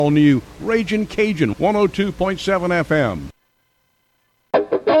All new Ragin' Cajun 102.7 FM.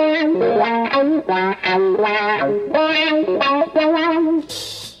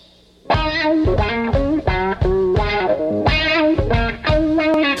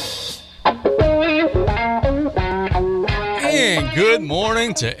 And good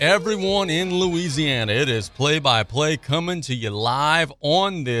morning to everyone in Louisiana. It is play-by-play coming to you live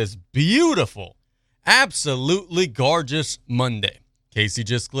on this beautiful, absolutely gorgeous Monday. Casey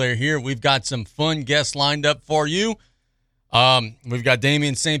Gisclair here. We've got some fun guests lined up for you. We've got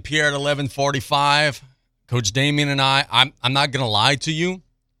Damien St. Pierre at 11:45. Coach Damien and I'm not going to lie to you.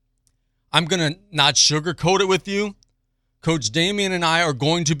 I'm going to not sugarcoat it with you. Coach Damien and I are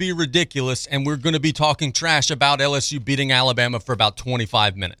going to be ridiculous, and we're going to be talking trash about LSU beating Alabama for about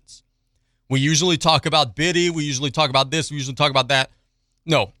 25 minutes. We usually talk about Biddy. We usually talk about this. We usually talk about that.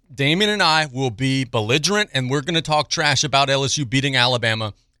 No, Damien and I will be belligerent, and we're going to talk trash about LSU beating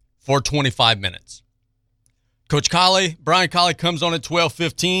Alabama for 25 minutes. Coach Brian Colley comes on at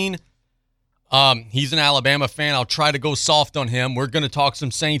 12:15. He's an Alabama fan. I'll try to go soft on him. We're going to talk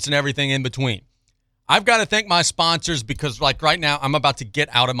some Saints and everything in between. I've got to thank my sponsors because, like, right now, I'm about to get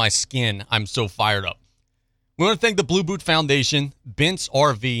out of my skin. I'm so fired up. We want to thank the Blue Boot Foundation, Bent's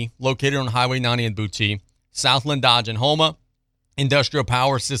RV, located on Highway 90 in Booty, Southland Dodge in Houma, Industrial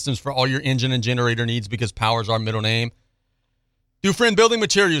Power Systems for all your engine and generator needs because power is our middle name. Dufresne Building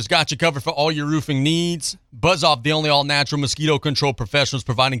Materials got you covered for all your roofing needs. Buzz Off, the only all-natural mosquito control professionals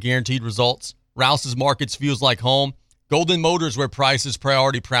providing guaranteed results. Rouse's Markets feels like home. Golden Motors, where price is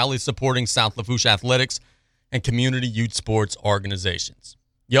priority, proudly supporting South Lafourche Athletics and community youth sports organizations.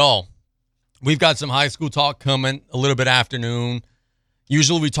 Y'all, we've got some high school talk coming a little bit afternoon.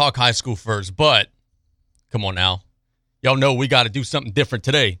 Usually we talk high school first, but come on now. Y'all know we got to do something different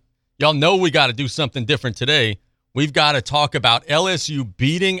today. We've got to talk about LSU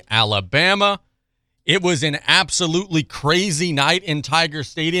beating Alabama. It was an absolutely crazy night in Tiger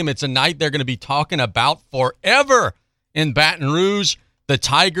Stadium. It's a night they're going to be talking about forever in Baton Rouge. The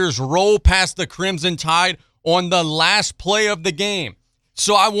Tigers roll past the Crimson Tide on the last play of the game.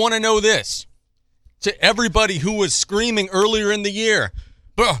 So I want to know this. To everybody who was screaming earlier in the year,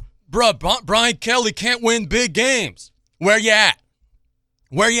 Brian Kelly can't win big games. Where you at?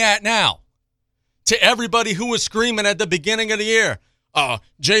 Where you at now? To everybody who was screaming at the beginning of the year,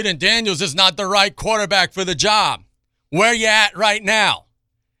 Jaden Daniels is not the right quarterback for the job. Where you at right now?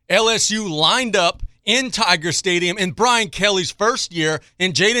 LSU lined up in Tiger Stadium in Brian Kelly's first year,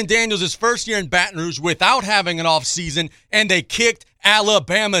 in Jaden Daniels' first year in Baton Rouge without having an offseason, and they kicked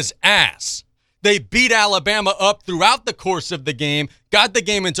Alabama's ass. They beat Alabama up throughout the course of the game, got the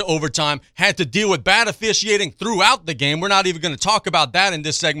game into overtime, had to deal with bad officiating throughout the game. We're not even going to talk about that in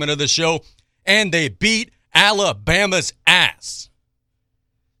this segment of the show. And they beat Alabama's ass.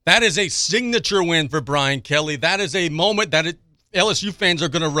 That is a signature win for Brian Kelly. That is a moment that LSU fans are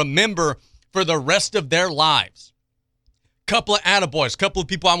going to remember for the rest of their lives. Couple of attaboys, couple of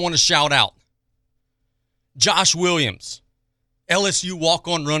people I want to shout out. Josh Williams, LSU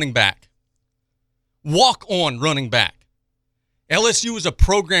walk-on running back. Walk-on running back. LSU is a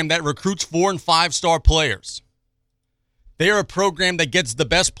program that recruits 4- and 5-star players. They are a program that gets the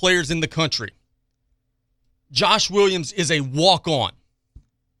best players in the country. Josh Williams is a walk-on.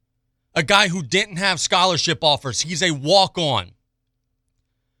 A guy who didn't have scholarship offers. He's a walk-on.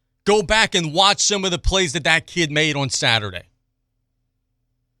 Go back and watch some of the plays that kid made on Saturday.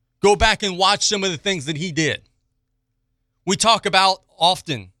 Go back and watch some of the things that he did. We talk about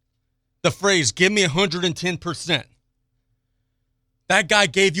often the phrase, give me 110%. That guy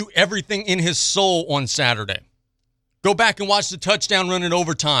gave you everything in his soul on Saturday. Go back and watch the touchdown run in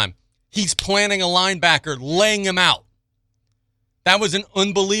overtime. He's planning a linebacker, laying him out. That was an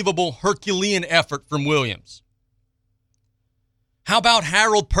unbelievable Herculean effort from Williams. How about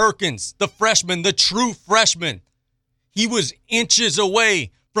Harold Perkins, the freshman, the true freshman? He was inches away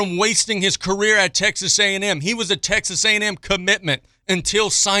from wasting his career at Texas A&M. He was a Texas A&M commitment until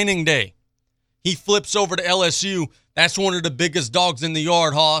signing day. He flips over to LSU. That's one of the biggest dogs in the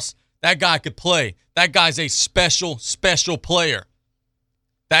yard, Hoss. That guy could play. That guy's a special, special player.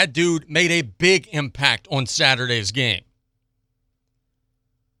 That dude made a big impact on Saturday's game.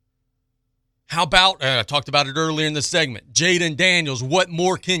 How about, I talked about it earlier in the segment, Jaden Daniels, what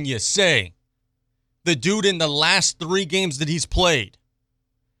more can you say? The dude in the last 3 games that he's played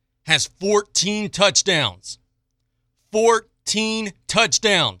has 14 touchdowns. 14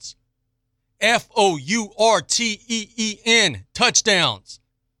 touchdowns. Fourteen touchdowns.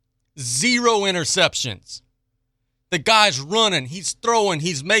 0 interceptions. The guy's running, he's throwing,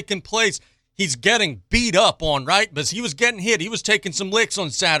 he's making plays. he's getting beat up on, right? But he was getting hit. He was taking some licks on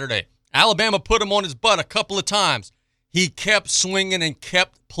Saturday. Alabama put him on his butt a couple of times. He kept swinging and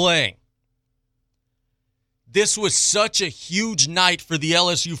kept playing. This was such a huge night for the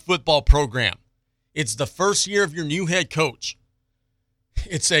LSU football program. It's the first year of your new head coach.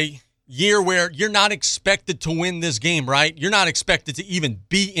 It's a year where you're not expected to win this game, right? You're not expected to even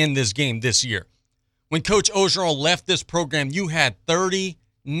be in this game this year. When Coach Orgeron left this program, you had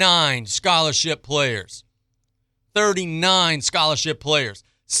 39 scholarship players. 39 scholarship players.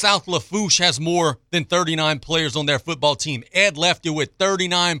 South Lafourche has more than 39 players on their football team. Ed left you with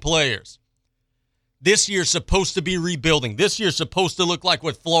 39 players. This year's supposed to be rebuilding. This year's supposed to look like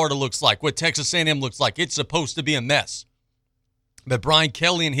what Florida looks like, what Texas A&M looks like. It's supposed to be a mess. But Brian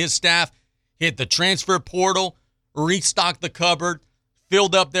Kelly and his staff hit the transfer portal, restocked the cupboard,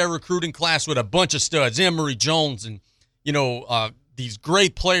 filled up their recruiting class with a bunch of studs, Emory Jones and, these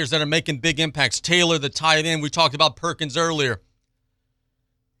great players that are making big impacts. Taylor, the tight end. We talked about Perkins earlier.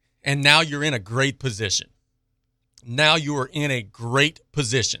 And now you're in a great position. Now you are in a great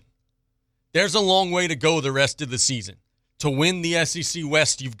position. There's a long way to go the rest of the season. To win the SEC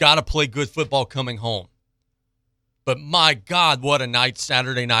West, you've got to play good football coming home. But my God, what a night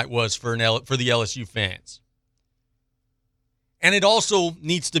Saturday night was for the LSU fans. And it also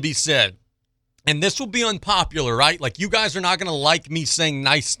needs to be said, and this will be unpopular, right? Like, you guys are not going to like me saying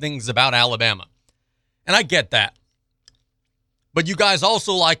nice things about Alabama. And I get that. But you guys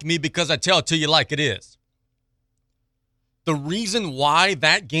also like me because I tell it to you like it is. The reason why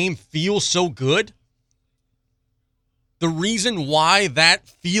that game feels so good, the reason why that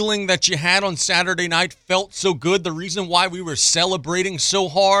feeling that you had on Saturday night felt so good, the reason why we were celebrating so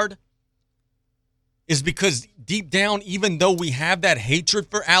hard is because deep down, even though we have that hatred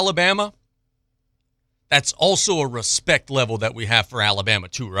for Alabama, that's also a respect level that we have for Alabama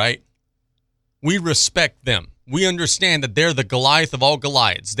too, right? We respect them. We understand that they're the Goliath of all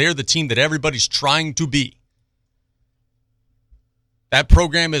Goliaths. They're the team that everybody's trying to be. That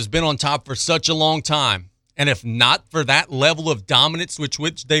program has been on top for such a long time. And if not for that level of dominance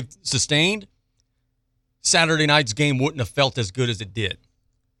which they've sustained, Saturday night's game wouldn't have felt as good as it did.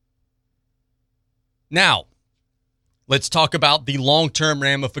 Now, let's talk about the long-term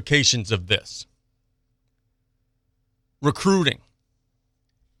ramifications of this. Recruiting.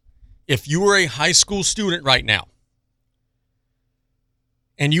 If you are a high school student right now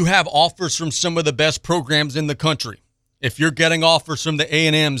and you have offers from some of the best programs in the country, if you're getting offers from the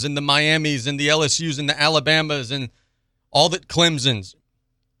A&Ms and the Miamis and the LSUs and the Alabamas and all the Clemsons,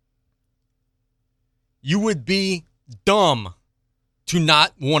 you would be dumb to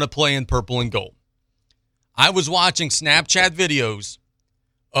not want to play in purple and gold. I was watching Snapchat videos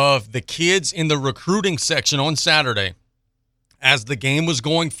of the kids in the recruiting section on Saturday as the game was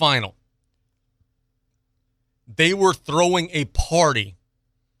going final. They were throwing a party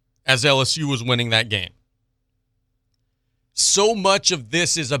as LSU was winning that game. So much of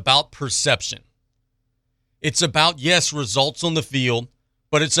this is about perception. It's about, yes, results on the field,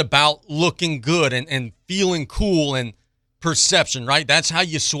 but it's about looking good and feeling cool and perception, right? That's how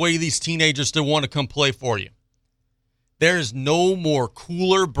you sway these teenagers to want to come play for you. There is no more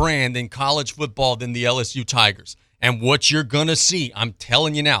cooler brand in college football than the LSU Tigers. And what you're going to see, I'm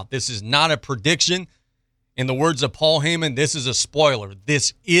telling you now, this is not a prediction. In the words of Paul Heyman, this is a spoiler.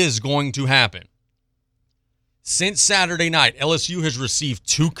 This is going to happen. Since Saturday night, LSU has received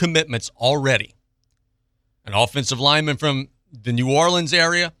 2 commitments already. An offensive lineman from the New Orleans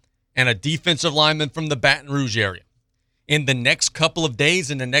area and a defensive lineman from the Baton Rouge area. In the next couple of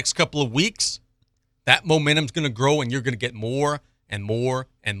days, in the next couple of weeks, that momentum's going to grow and you're going to get more and more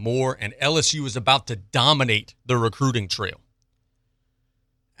and more, and LSU is about to dominate the recruiting trail.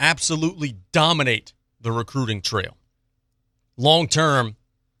 Absolutely dominate the recruiting trail. Long term,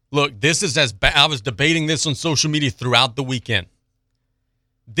 look, this is as bad. I was debating this on social media throughout the weekend.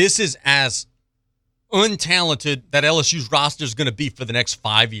 This is as untalented that LSU's roster is going to be for the next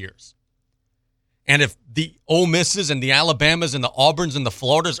 5 years. And if the Ole Misses and the Alabamas and the Auburns and the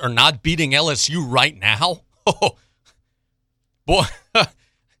Floridas are not beating LSU right now, oh, boy,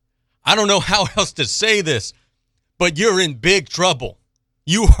 I don't know how else to say this, but you're in big trouble.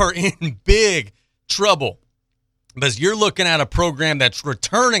 You are in big trouble because you're looking at a program that's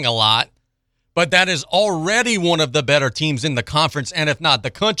returning a lot, but that is already one of the better teams in the conference and if not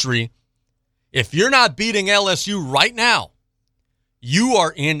the country. If you're not beating LSU right now, you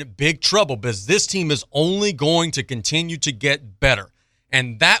are in big trouble because this team is only going to continue to get better.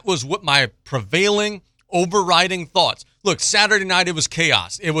 And that was what my prevailing, overriding thoughts. Look, Saturday night, it was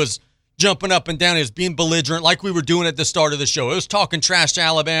chaos. It was jumping up and down. He was being belligerent like we were doing at the start of the show. It was talking trash to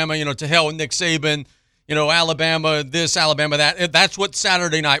Alabama, to hell with Nick Saban, Alabama this, Alabama that. That's what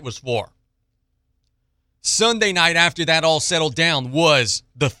Saturday night was for. Sunday night, after that all settled down, was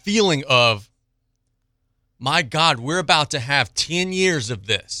the feeling of, my God, we're about to have 10 years of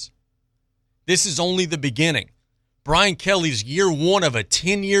this. This is only the beginning. Brian Kelly's year one of a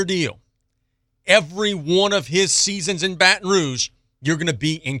 10-year deal. Every one of his seasons in Baton Rouge, you're going to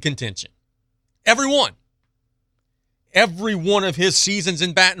be in contention. Every one. Every one of his seasons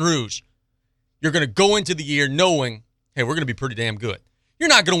in Baton Rouge, you're going to go into the year knowing, hey, we're going to be pretty damn good. You're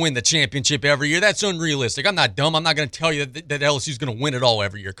not going to win the championship every year. That's unrealistic. I'm not dumb. I'm not going to tell you that LSU's going to win it all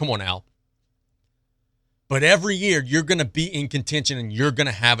every year. Come on, Al. But every year, you're going to be in contention and you're going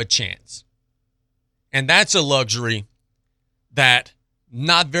to have a chance. And that's a luxury that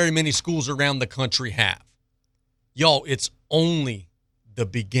not very many schools around the country have. Y'all, it's only the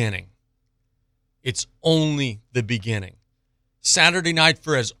beginning. It's only the beginning. Saturday night,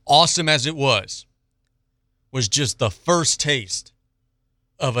 for as awesome as it was just the first taste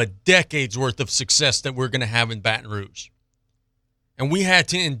of a decade's worth of success that we're going to have in Baton Rouge. And we had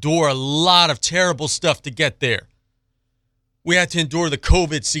to endure a lot of terrible stuff to get there. We had to endure the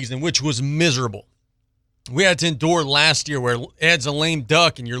COVID season, which was miserable. We had to endure last year where Ed's a lame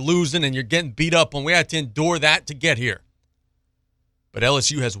duck and you're losing and you're getting beat up on. We had to endure that to get here. But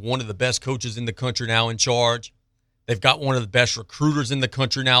LSU has one of the best coaches in the country now in charge. They've got one of the best recruiters in the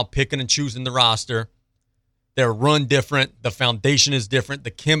country now picking and choosing the roster. They're run different. The foundation is different.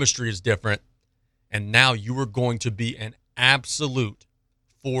 The chemistry is different. And now you are going to be an absolute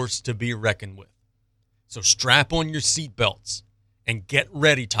force to be reckoned with. So strap on your seatbelts and get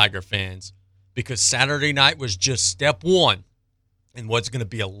ready, Tiger fans, because Saturday night was just step one in what's going to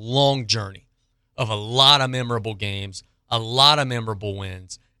be a long journey of a lot of memorable games, a lot of memorable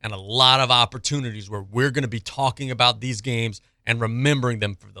wins, and a lot of opportunities where we're going to be talking about these games and remembering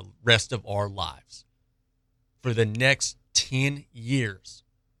them for the rest of our lives. For the next 10 years,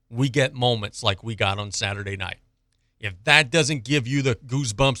 we get moments like we got on Saturday night. If that doesn't give you the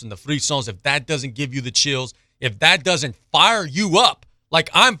goosebumps and the frissons, if that doesn't give you the chills, if that doesn't fire you up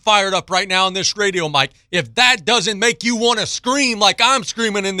like I'm fired up right now on this radio mic, if that doesn't make you want to scream like I'm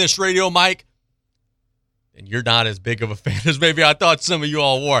screaming in this radio mic, then you're not as big of a fan as maybe I thought some of you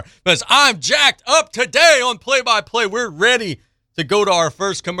all were. Because I'm jacked up today on Play-by-Play. We're ready to go to our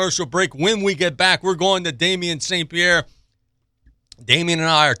first commercial break. When we get back, we're going to Damien St. Pierre. Damien and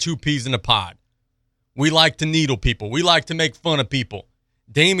I are two peas in a pod. We like to needle people. We like to make fun of people.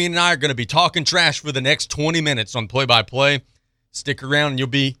 Damien and I are going to be talking trash for the next 20 minutes on Play-by-Play. Stick around and you'll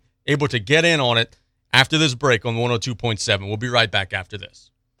be able to get in on it after this break on 102.7. We'll be right back after this.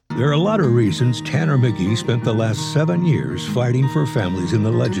 There are a lot of reasons Tanner McGee spent the last 7 years fighting for families in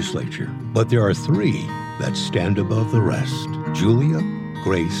the legislature. But there are three that stand above the rest: Julia,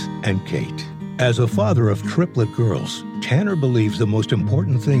 Grace, and Kate. As a father of triplet girls, Tanner believes the most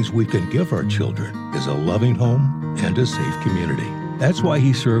important things we can give our children is a loving home and a safe community. That's why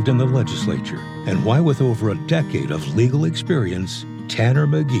he served in the legislature, and why with over a decade of legal experience, Tanner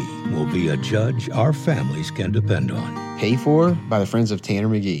McGee will be a judge our families can depend on. Paid for by the Friends of Tanner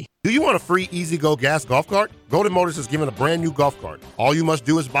McGee. Do you want a free E-Z-GO gas golf cart? Golden Motors is giving a brand new golf cart. All you must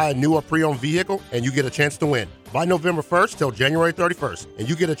do is buy a new or pre-owned vehicle, and you get a chance to win. Buy November 1st till January 31st, and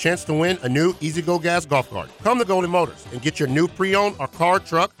you get a chance to win a new E-Z-GO gas golf cart. Come to Golden Motors and get your new pre-owned or car,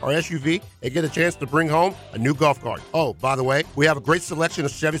 truck, or SUV, and get a chance to bring home a new golf cart. Oh, by the way, we have a great selection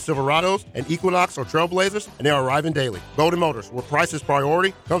of Chevy Silverados and Equinox or Trailblazers, and they are arriving daily. Golden Motors, where price is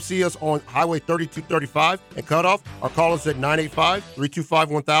priority. Come see us on Highway 3235 and Cutoff, or call us at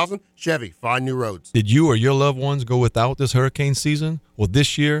 985-325-1000. Chevy, find new roads. Did you or your loved ones go without this hurricane season? Well,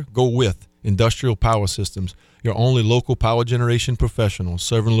 this year, go with Industrial Power Systems, your only local power generation professional,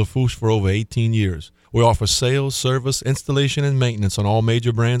 serving Lafourche for over 18 years. We offer sales, service, installation, and maintenance on all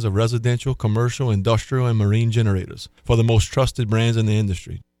major brands of residential, commercial, industrial, and marine generators for the most trusted brands in the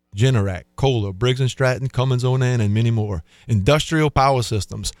industry: Generac, Kohler, Briggs & Stratton, Cummins Onan, and many more. Industrial Power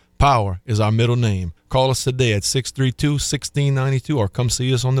Systems. Power is our middle name. Call us today at 632-1692 or come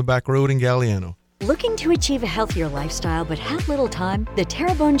see us on the back road in Galliano. Looking to achieve a healthier lifestyle but have little time? The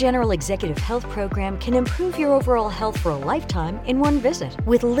Terrebonne General Executive Health Program can improve your overall health for a lifetime in one visit.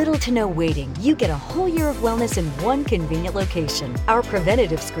 With little to no waiting, you get a whole year of wellness in one convenient location. Our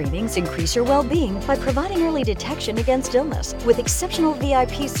preventative screenings increase your well-being by providing early detection against illness. With exceptional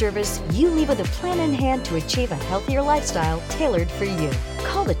VIP service, you leave with a plan in hand to achieve a healthier lifestyle tailored for you.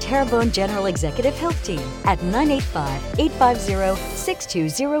 Call the Terrebonne General Executive Health Team at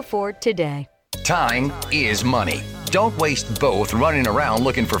 985-850-6204 today. Time is money. Don't waste both running around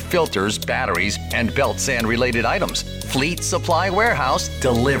looking for filters, batteries, and belt sand-related items. Fleet Supply Warehouse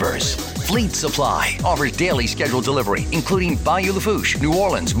delivers. Fleet Supply offers daily scheduled delivery, including Bayou Lafourche, New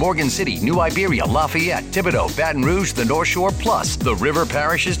Orleans, Morgan City, New Iberia, Lafayette, Thibodaux, Baton Rouge, the North Shore, plus the river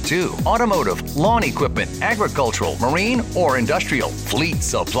parishes too. Automotive, lawn equipment, agricultural, marine, or industrial. Fleet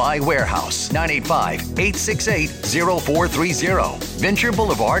Supply Warehouse, 985-868-0430. Venture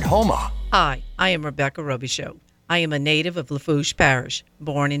Boulevard, Homa. Hi, I am Rebecca Robichaud. I am a native of Lafourche Parish,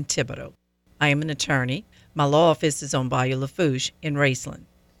 born in Thibodaux. I am an attorney. My law office is on Bayou Lafourche in Raceland.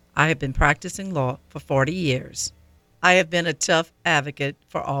 I have been practicing law for 40 years. I have been a tough advocate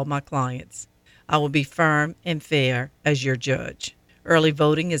for all my clients. I will be firm and fair as your judge. Early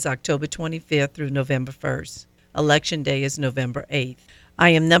voting is October 25th through November 1st. Election day is November 8th. I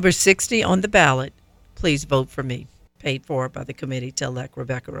am number 60 on the ballot. Please vote for me. Paid for by the committee to elect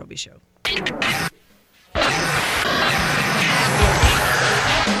Rebecca Robichaud.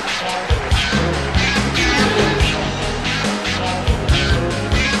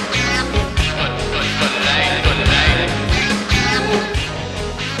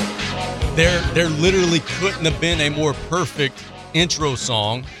 There literally couldn't have been a more perfect intro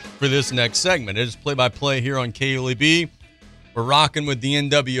song for this next segment. It is play-by-play here on KLEB. We're rocking with the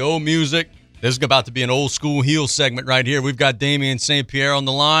NWO music. This is about to be an old school heel segment right here. We've got Damien St. Pierre on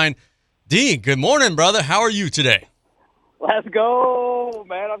the line. D, good morning, brother. How are you today? Let's go,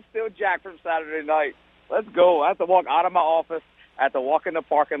 man. I'm still jacked from Saturday night. Let's go. I have to walk out of my office. I have to walk in the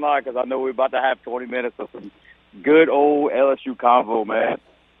parking lot because I know we're about to have 20 minutes of some good old LSU convo, man.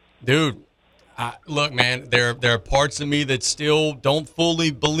 Dude, look, man, there are parts of me that still don't fully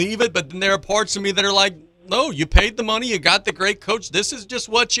believe it, but then there are parts of me that are like, no, you paid the money, you got the great coach, this is just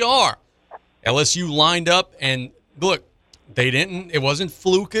what you are. LSU lined up, and look, it wasn't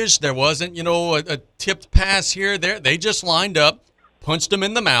flukish, there wasn't, a tipped pass here, there. They just lined up, punched them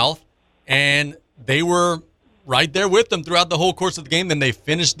in the mouth, and they were right there with them throughout the whole course of the game, then they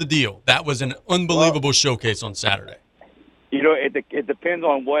finished the deal. That was an unbelievable showcase on Saturday. It depends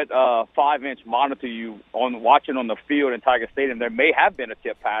on what 5-inch monitor you watching on the field in Tiger Stadium. There may have been a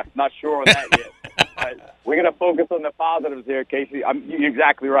tip pass. Not sure on that yet. But we're going to focus on the positives here, Casey. You're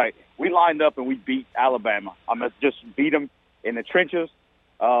exactly right. We lined up and we beat Alabama. Just beat them in the trenches.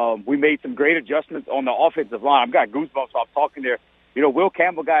 We made some great adjustments on the offensive line. I've got goosebumps. I'm talking there. Will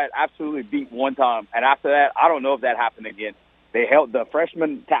Campbell got absolutely beat one time, and after that, I don't know if that happened again. They held the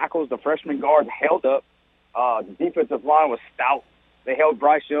freshman tackles, the freshman guards held up. The defensive line was stout. They held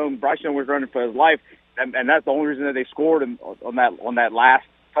Bryce Young. Bryce Young was running for his life, and that's the only reason that they scored on that last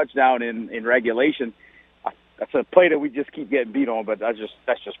touchdown in regulation. That's a play that we just keep getting beat on, but that's just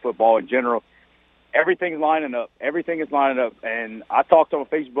football in general. Everything's lining up. Everything is lining up, and I talked on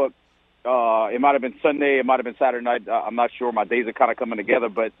Facebook. It might have been Sunday. It might have been Saturday night. I'm not sure. My days are kind of coming together,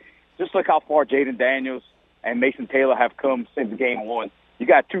 but just look how far Jaden Daniels and Mason Taylor have come since game one. You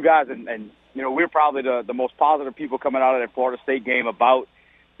got two guys, and we're probably the most positive people coming out of that Florida State game about,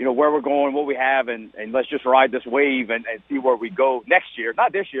 where we're going, what we have, and let's just ride this wave and see where we go next year.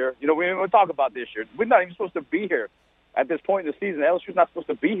 Not this year. We'll talk about this year. We're not even supposed to be here at this point in the season. LSU's not supposed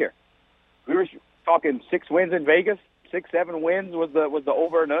to be here. We were talking 6 wins in Vegas. 6-7 wins was the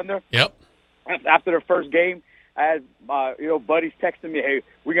over and under. Yep. After the first game, as buddies texting me, hey,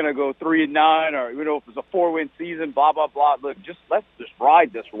 we're gonna go 3-9, or if it's a 4-win season, blah blah blah. Look, let's just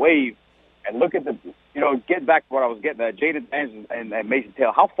ride this wave and look at the get back to what I was getting at. Jaden Daniels and Mason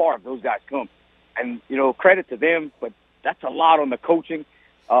Taylor, how far have those guys come? And credit to them, but that's a lot on the coaching.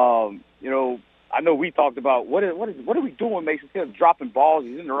 I know we talked about what are we doing? Mason Taylor dropping balls.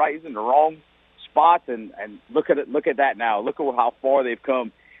 He's in the wrong spots, and look at that now. Look at how far they've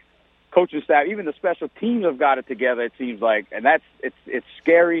come. Coaching staff, even the special teams have got it together, it seems like, and it's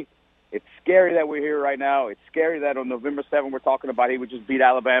scary. It's scary that we're here right now. It's scary that on November 7th we're talking about, hey, we just beat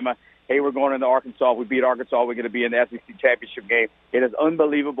Alabama. Hey, we're going into Arkansas. We beat Arkansas. We're going to be in the SEC championship game. It is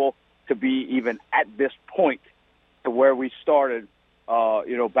unbelievable to be even at this point to where we started,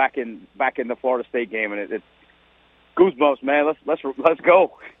 back in the Florida State game, and it's goosebumps, man. Let's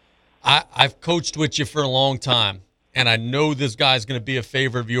go. I've coached with you for a long time, and I know this guy's going to be a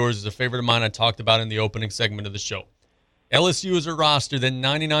favorite of yours. He's a favorite of mine. I talked about in the opening segment of the show. LSU is a roster that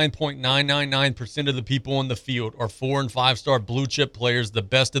 99.999% of the people on the field are 4- and 5-star blue-chip players, the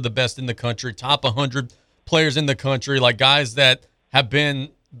best of the best in the country, top 100 players in the country, like guys that have been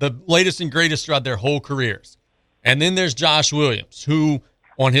the latest and greatest throughout their whole careers. And then there's Josh Williams, who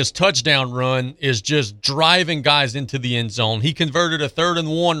on his touchdown run is just driving guys into the end zone. He converted a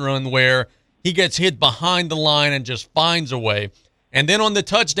 3rd-and-1 run where he gets hit behind the line and just finds a way. And then on the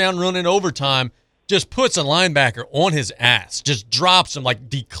touchdown run in overtime, just puts a linebacker on his ass, just drops him, like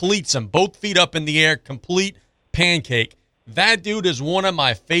decleats him, both feet up in the air, complete pancake. That dude is one of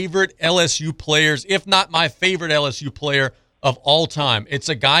my favorite LSU players, if not my favorite LSU player of all time. It's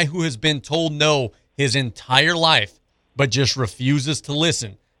a guy who has been told no his entire life, but just refuses to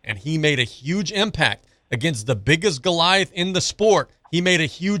listen. And he made a huge impact against the biggest Goliath in the sport. He made a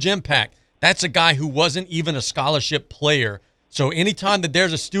huge impact. That's a guy who wasn't even a scholarship player. So anytime that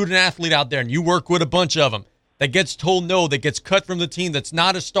there's a student athlete out there and you work with a bunch of them that gets told no, that gets cut from the team, that's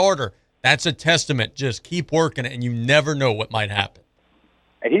not a starter, that's a testament. Just keep working it, and you never know what might happen.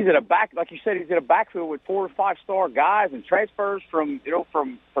 And he's in a back, like you said, he's in a backfield with 4 or 5 star guys and transfers from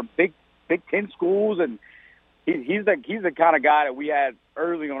Big Ten schools, and he's the kind of guy that we had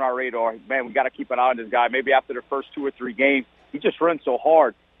early on our radar. Man, we got to keep an eye on this guy. Maybe after the first 2 or 3 games, he just runs so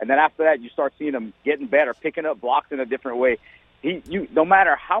hard, and then after that, you start seeing him getting better, picking up blocks in a different way. No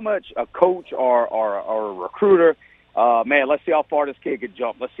matter how much a coach or a recruiter, man, let's see how far this kid can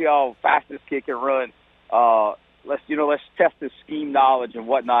jump. Let's see how fast this kid can run. Let's test his scheme knowledge and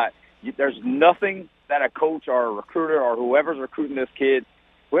whatnot. There's nothing that a coach or a recruiter or whoever's recruiting this kid,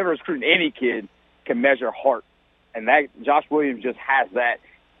 whoever's recruiting any kid, can measure heart. And that Josh Williams just has that.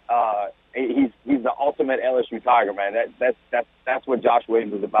 He's the ultimate LSU Tiger, man. That's what Josh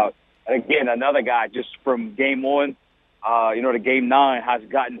Williams is about. And again, another guy just from game 1, to game 9 has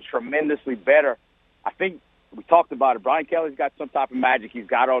gotten tremendously better. I think we talked about it. Brian Kelly's got some type of magic. He's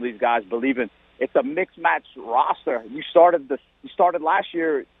got all these guys believing. It's a mixed match roster. You started last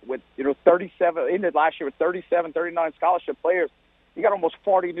year with 37. Ended last year with 37, 39 scholarship players. You got almost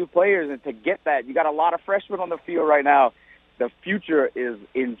 40 new players, and to get that, you got a lot of freshmen on the field right now. The future is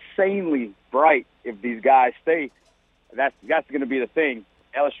insanely bright if these guys stay. That's going to be the thing.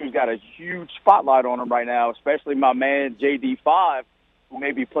 LSU's got a huge spotlight on them right now, especially my man JD5, who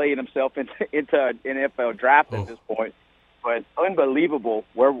may be playing himself into an NFL draft at this point. But unbelievable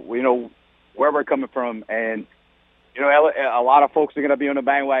where we're coming from, and a lot of folks are going to be on the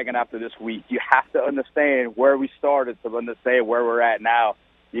bandwagon after this week. You have to understand where we started to understand where we're at now.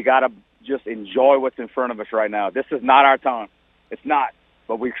 You got to just enjoy what's in front of us right now. This is not our time. It's not,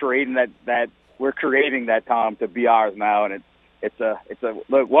 but we're creating that time to be ours now, and it's a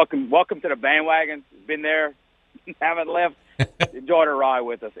look. Welcome to the bandwagon. Been there, haven't left. Enjoy the ride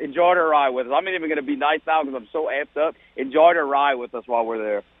with us. I'm not even going to be nice now because I'm so amped up. Enjoy the ride with us while we're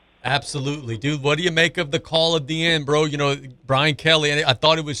there. Absolutely, dude. What do you make of the call at the end, bro? Brian Kelly, and I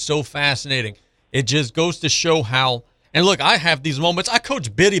thought it was so fascinating. It just goes to show how, and look, I have these moments. I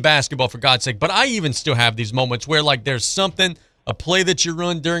coach biddy basketball, for God's sake, but I even still have these moments where, like, there's something, a play that you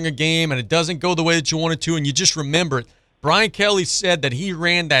run during a game, and it doesn't go the way that you want it to, and you just remember it. Brian Kelly said that he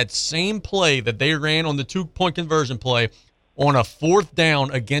ran that same play that they ran on the 2-point conversion play on a 4th down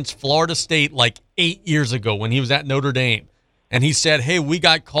against Florida State like 8 years ago when he was at Notre Dame. And he said, hey, we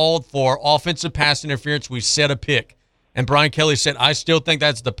got called for offensive pass interference. We set a pick. And Brian Kelly said, I still think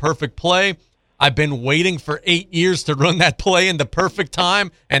that's the perfect play. I've been waiting for 8 years to run that play in the perfect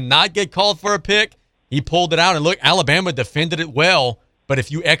time and not get called for a pick. He pulled it out. And look, Alabama defended it well. But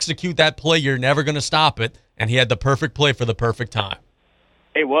if you execute that play, you're never going to stop it. And he had the perfect play for the perfect time.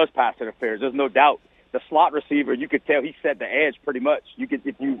 It was pass interference. There's no doubt. The slot receiver, you could tell he set the edge pretty much. You could,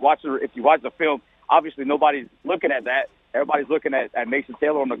 if you watch the film, obviously nobody's looking at that. Everybody's looking at Mason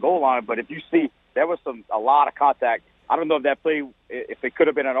Taylor on the goal line. But if you see, there was a lot of contact. I don't know if that play, if it could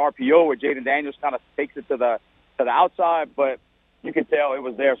have been an RPO where Jaden Daniels kind of takes it to the outside, but you could tell it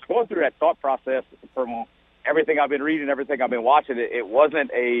was there. So going through that thought process from everything I've been reading, everything I've been watching, it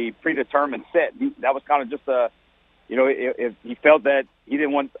wasn't a predetermined set. That was kind of just if he felt that he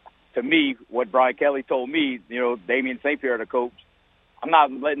didn't want, to me, what Brian Kelly told me, Damien St, Pierre, the coach, I'm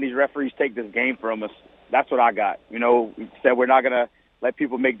not letting these referees take this game from us. That's what I got. He said we're not going to let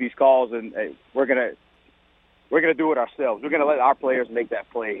people make these calls, and we're going to do it ourselves. We're going to let our players make that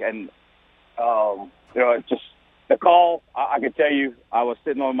play. And just the call, I can tell you, I was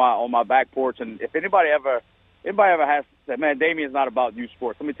sitting on my back porch, and if anybody ever has said, man, Damien's not about youth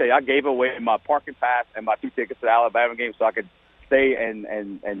sports, let me tell you, I gave away my parking pass and my 2 tickets to the Alabama game so I could stay and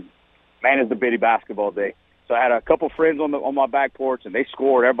manage the biddy basketball day. So I had a couple friends on my back porch, and they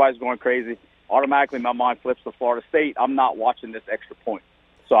scored. Everybody's going crazy. Automatically, my mind flips to Florida State. I'm not watching this extra point.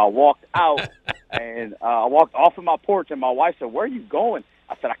 So I walked out, and I walked off of my porch, and my wife said, where are you going?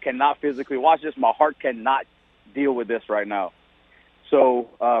 I said, I cannot physically watch this. My heart cannot deal with this right now. So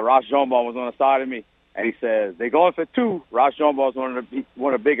Ross Johnbaugh was on the side of me, and he says, they're going for 2. Ross Johnbaugh is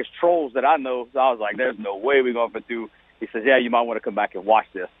one of the biggest trolls that I know. So I was like, there's no way we're going for 2. He says, yeah, you might want to come back and watch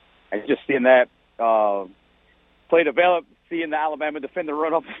this. And just seeing that play develop, seeing the Alabama defender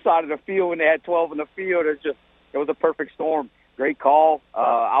run off the side of the field when they had 12 in the field. It was a perfect storm. Great call.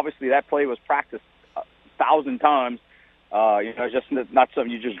 Obviously, that play was practiced 1,000 times. It's just not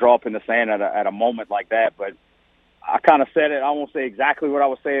something you just draw up in the sand at a moment like that. But I kind of said it. I won't say exactly what I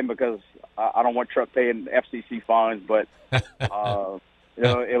was saying because I don't want Truck paying FCC fines. But,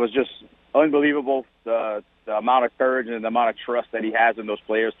 it was just unbelievable, the amount of courage and the amount of trust that he has in those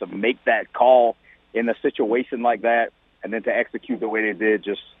players to make that call in a situation like that and then to execute the way they did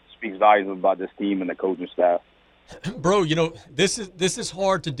just speaks volumes about this team and the coaching staff. Bro, this is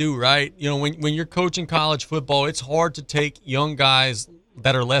hard to do, right? When you're coaching college football, it's hard to take young guys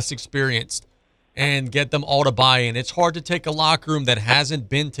that are less experienced and get them all to buy in. It's hard to take a locker room that hasn't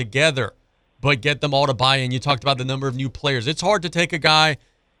been together but get them all to buy in. You talked about the number of new players. It's hard to take a guy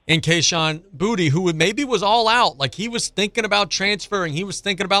in Kayshon Boutte who maybe was all out. Like, he was thinking about transferring. He was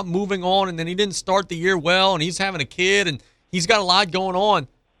thinking about moving on, and then he didn't start the year well, and he's having a kid, and he's got a lot going on.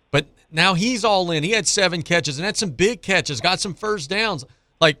 But now he's all in. He had 7 catches and had some big catches, got some first downs.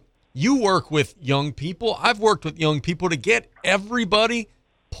 Like, you work with young people. I've worked with young people to get everybody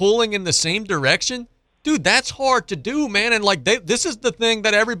pulling in the same direction. Dude, that's hard to do, man. And, this is the thing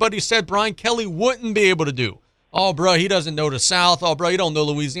that everybody said Brian Kelly wouldn't be able to do. Oh, bro, he doesn't know the South. Oh, bro, he don't know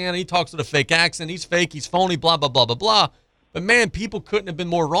Louisiana. He talks with a fake accent. He's fake. He's phony, blah, blah, blah, blah, blah. But, man, people couldn't have been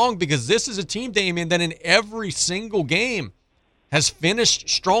more wrong because this is a team, Damien, that in every single game has finished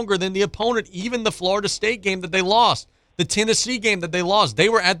stronger than the opponent, even the Florida State game that they lost, the Tennessee game that they lost. They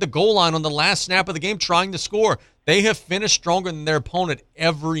were at the goal line on the last snap of the game trying to score. They have finished stronger than their opponent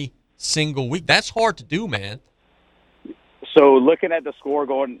every single week. That's hard to do, man. So looking at the score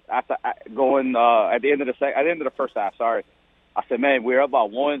going at the end of the first half, I said, man, we're up by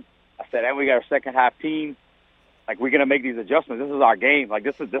 1. I said, and we got our second half team. Like, we're gonna make these adjustments. This is our game. Like,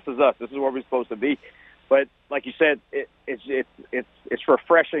 this is us. This is where we're supposed to be. But like you said, it's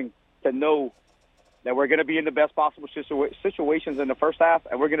refreshing to know that we're going to be in the best possible situations in the first half,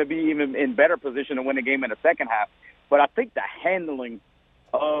 and we're going to be even in better position to win the game in the second half. But I think the handling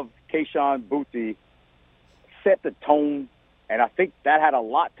of Kayshon Boutte set the tone, and I think that had a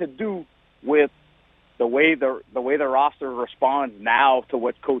lot to do with the way the roster responds now to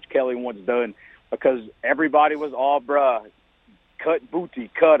what Coach Kelly once done, because everybody was all, bruh, cut Boutte,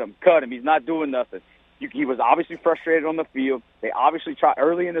 cut him. He's not doing nothing. He was obviously frustrated on the field. They obviously tried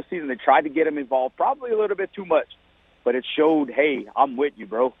early in the season. They tried to get him involved, probably a little bit too much. But it showed, hey, I'm with you,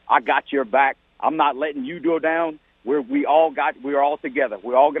 bro. I got your back. I'm not letting you go down. We're all together.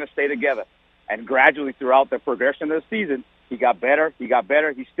 We're all going to stay together. And gradually throughout the progression of the season, he got better. He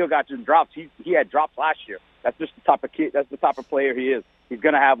still got some drops. He had drops last year. That's just the type of kid. That's the type of player he is. He's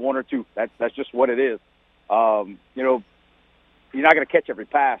going to have 1 or 2. That's just what it is. You're not going to catch every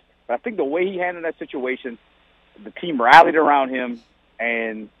pass. But I think the way he handled that situation, the team rallied around him,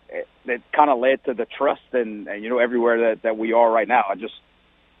 and that kind of led to the trust and everywhere that we are right now.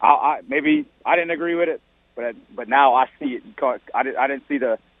 Maybe I didn't agree with it, but now I see it. I didn't see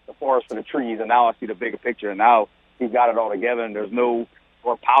the forest for the trees, and now I see the bigger picture. And now he's got it all together, and there's no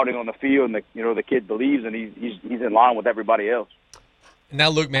more pouting on the field. And the kid believes, and he's in line with everybody else. Now,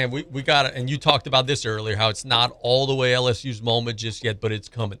 look, man, we got it. And you talked about this earlier, how it's not all the way LSU's moment just yet, but it's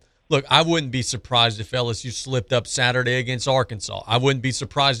coming. Look, I wouldn't be surprised if LSU slipped up Saturday against Arkansas. I wouldn't be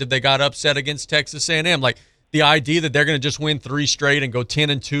surprised if they got upset against Texas A&M. Like, the idea that they're going to just win 3 straight and go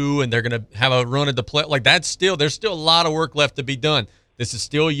 10-2 and they're going to have a run at the play, like, there's still a lot of work left to be done. This is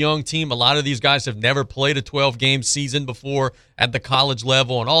still a young team. A lot of these guys have never played a 12-game season before at the college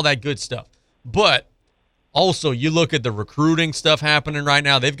level and all that good stuff. But also, you look at the recruiting stuff happening right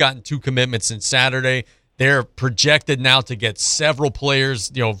now. They've gotten 2 commitments since Saturday. They're projected now to get several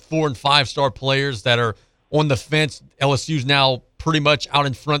players, 4- and 5-star players that are on the fence. LSU's now pretty much out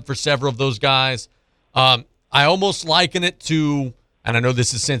in front for several of those guys. I almost liken it to, and I know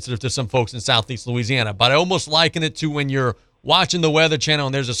this is sensitive to some folks in Southeast Louisiana, but I almost liken it to when you're watching the Weather Channel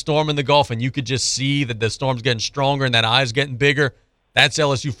and there's a storm in the Gulf and you could just see that the storm's getting stronger and that eye's getting bigger. That's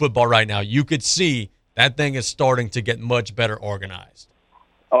LSU football right now. You could see that thing is starting to get much better organized.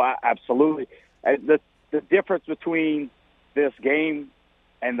 Oh, absolutely. The difference between this game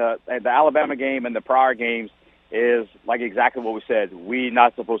and the Alabama game and the prior games is like exactly what we said. We're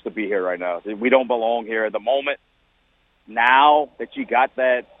not supposed to be here right now. We don't belong here at the moment. Now that you got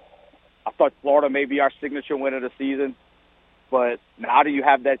that, I thought Florida may be our signature win of the season, but now that you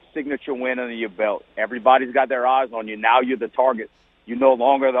have that signature win under your belt, everybody's got their eyes on you. Now you're the target. You're no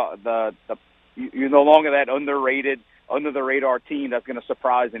longer you're no longer that underrated, under the radar team that's going to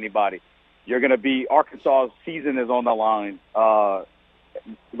surprise anybody. You're going to be Arkansas's season is on the line.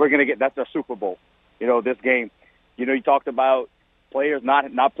 We're going to get that's their Super Bowl. This game, You talked about players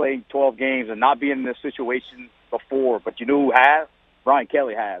not playing 12 games and not being in this situation before, but you know who has? Brian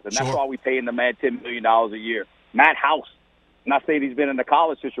Kelly has, and that's why we paying the man $10 million a year. Matt House, I'm not saying he's been in the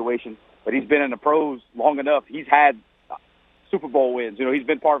college situation, but he's been in the pros long enough. He's had Super Bowl wins. He's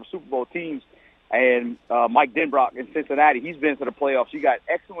been part of Super Bowl teams. And Mike Denbrock in Cincinnati, he's been to the playoffs. You got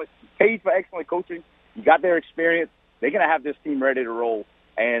paid for excellent coaching. You got their experience. They're going to have this team ready to roll.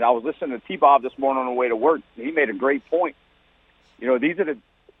 And I was listening to T-Bob this morning on the way to work. And he made a great point. These are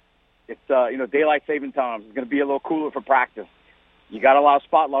daylight saving times. It's going to be a little cooler for practice. You got a lot of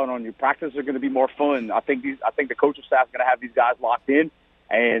spotlight on you. Practices are going to be more fun. I think the coaching staff is going to have these guys locked in.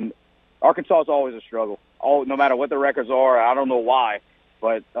 And Arkansas is always a struggle. No matter what the records are, I don't know why,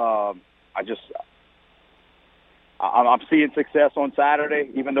 but I'm seeing success on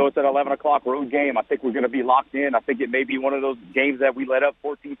Saturday, even though it's an 11 o'clock road game. I think we're going to be locked in. I think it may be one of those games that we let up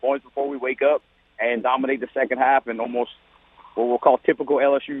 14 points before we wake up and dominate the second half in almost what we'll call typical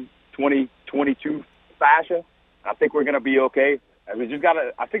LSU 2022 fashion. I think we're going to be okay. I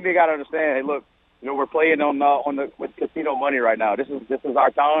think they got to understand. Hey, look, we're playing with casino money right now. This is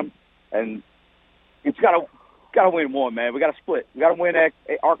our time, and it's got to win one, man. We got to split. We got to win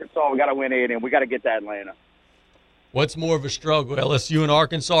Arkansas. We got to win A&M. We got to get to Atlanta. What's more of a struggle, LSU and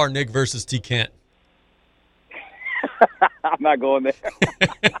Arkansas, or Nick versus T. Kent? I'm not going there.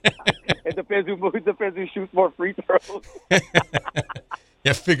 It depends who shoots more free throws.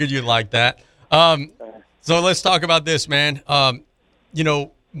 Yeah, figured you'd like that. So let's talk about this, man.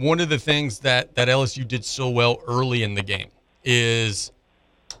 One of the things that LSU did so well early in the game is,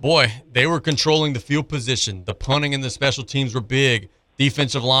 boy, they were controlling the field position. The punting and the special teams were big.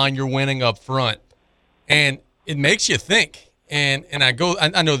 Defensive line, you're winning up front. And it makes you think. And I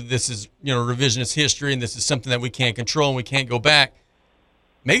know that this is, revisionist history and this is something that we can't control and we can't go back.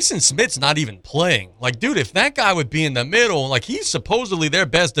 Mason Smith's not even playing. Like, dude, if that guy would be in the middle, like he's supposedly their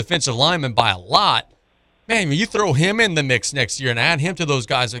best defensive lineman by a lot. Man, you throw him in the mix next year and add him to those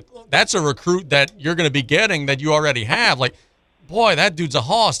guys. Like, that's a recruit that you're going to be getting that you already have. Like, boy, that dude's a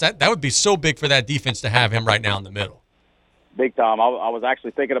hoss. That would be so big for that defense to have him right now in the middle. Big time. I was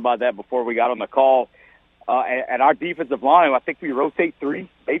actually thinking about that before we got on the call. And our defensive line, I think we rotate 3,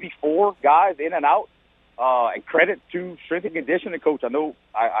 maybe 4 guys in and out. And credit to strength and conditioning coach. I know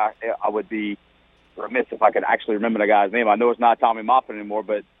I would be remiss if I could actually remember the guy's name. I know it's not Tommy Moffitt anymore,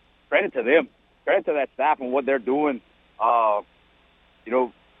 but credit to them. Credit to that staff and what they're doing.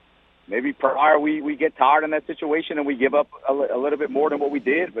 Maybe prior we get tired in that situation and we give up a little bit more than what we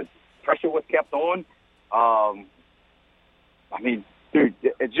did, but pressure was kept on. Dude,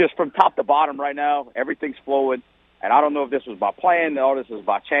 it's just from top to bottom right now. Everything's flowing, and I don't know if this was by plan or this was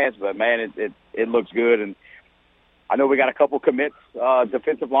by chance, but man, it looks good. And I know we got a couple commits,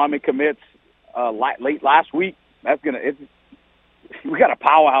 defensive lineman commits late last week. We got a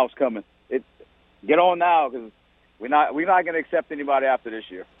powerhouse coming. Get on now because we're not going to accept anybody after this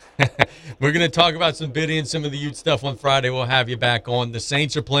year. We're going to talk about some bidding and some of the Ute stuff on Friday. We'll have you back on. The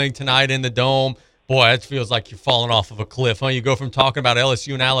Saints are playing tonight in the Dome. Boy, it feels like you're falling off of a cliff, huh? You go from talking about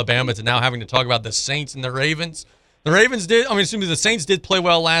LSU and Alabama to now having to talk about the Saints and the Ravens. The Saints did play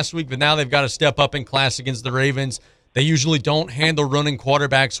well last week, but now they've got to step up in class against the Ravens. They usually don't handle running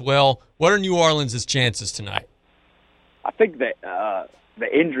quarterbacks well. What are New Orleans' chances tonight? I think that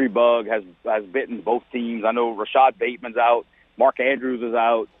the injury bug has bitten both teams. I know Rashad Bateman's out, Mark Andrews is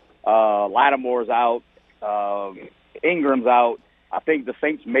out, Lattimore's out, Ingram's out. I think the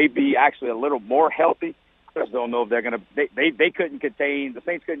Saints may be actually a little more healthy. I just don't know if they're going to. They couldn't contain the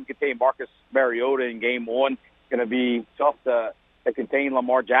Saints couldn't contain Marcus Mariota in Game 1. It's going to be tough to contain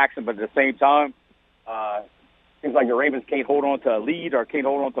Lamar Jackson, but at the same time, seems like the Ravens can't hold on to a lead or can't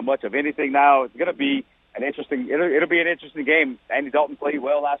hold on to much of anything now. It's going to be an interesting. It'll be an interesting game. Andy Dalton played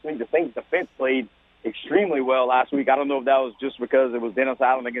well last week. The Saints defense played extremely well last week. I don't know if that was just because it was Dennis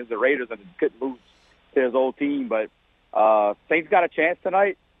Allen against the Raiders and he couldn't lose to his old team, but. Saints got a chance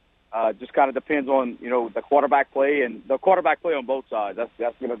tonight. Just kind of depends on the quarterback play and the quarterback play on both sides.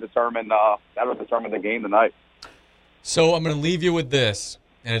 That's going to determine the game tonight. So I'm going to leave you with this,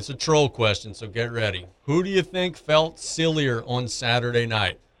 and it's a troll question. So get ready. Who do you think felt sillier on Saturday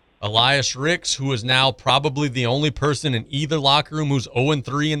night? Elias Ricks, who is now probably the only person in either locker room who's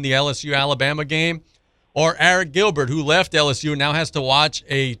 0-3 in the LSU-Alabama game, or Eric Gilbert, who left LSU and now has to watch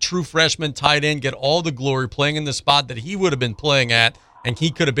a true freshman tight end get all the glory playing in the spot that he would have been playing at, and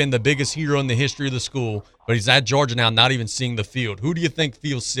he could have been the biggest hero in the history of the school, but he's at Georgia now not even seeing the field. Who do you think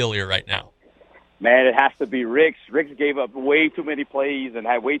feels sillier right now? Man, it has to be Ricks. Ricks gave up way too many plays and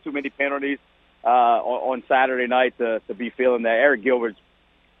had way too many penalties on Saturday night to be feeling that. Eric Gilbert's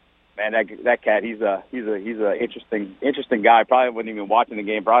Man, that cat, he's a interesting guy. Probably wasn't even watching the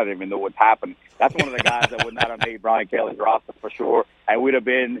game. Probably didn't even know what's happened. That's one of the guys that would not have made Brian Kelly's roster for sure.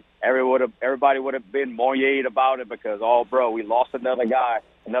 And everybody would have been moyeed about it because, we lost another guy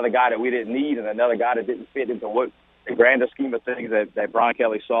that we didn't need, and another guy that didn't fit into what the grander scheme of things that Brian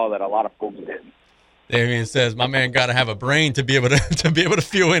Kelly saw that a lot of folks didn't. Damien says, "My man got to have a brain to be able to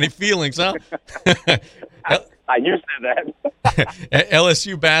feel any feelings, huh?" You said that.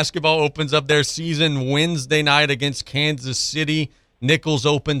 LSU basketball opens up their season Wednesday night against Kansas City. Nichols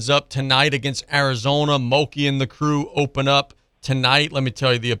opens up tonight against Arizona. Mulkey and the crew open up tonight. Let me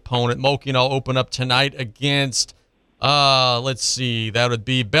tell you the opponent. Mulkey and I'll open up tonight against, let's see, that would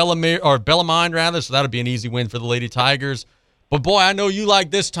be Bellarmine, rather. So that would be an easy win for the Lady Tigers. But, boy, I know you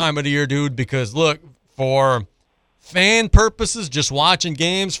like this time of the year, dude, because, look, for fan purposes, just watching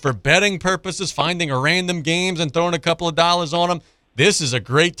games, for betting purposes, finding a random games and throwing a couple of dollars on them, this is a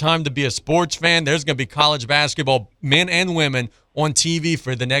great time to be a sports fan. There's going to be college basketball, men and women, on TV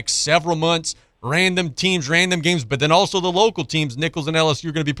for the next several months. Random teams, random games, but then also the local teams, Nichols and LSU,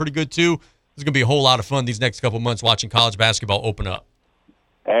 are going to be pretty good too. There's going to be a whole lot of fun these next couple months watching college basketball open up.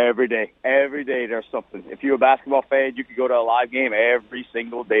 Every day there's something. If you're a basketball fan, you can go to a live game every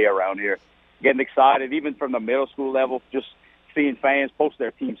single day around here. Getting excited, even from the middle school level, just seeing fans post their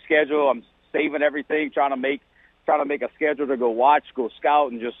team schedule. I'm saving everything, trying to make a schedule to go watch, go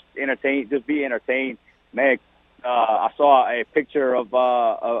scout, and just be entertained. Man, I saw a picture of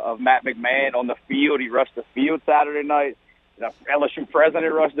Matt McMahon on the field. He rushed the field Saturday night. The LSU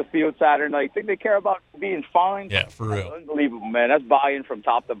president rushed the field Saturday night. Think they care about being fined? Yeah, for real. Unbelievable, man. That's buy-in from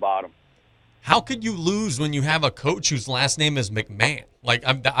top to bottom. How could you lose when you have a coach whose last name is McMahon? Like,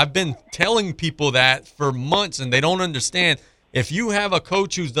 I've been telling people that for months, and they don't understand. If you have a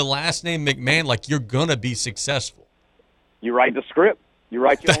coach who's the last name McMahon, like, you're going to be successful. You write the script. You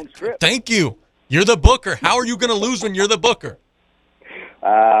write your own script. Thank you. You're the booker. How are you going to lose when you're the booker?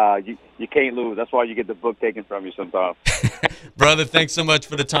 You can't lose. That's why you get the book taken from you sometimes. Brother, thanks so much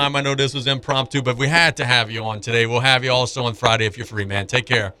for the time. I know this was impromptu, but we had to have you on today. We'll have you also on Friday if you're free, man. Take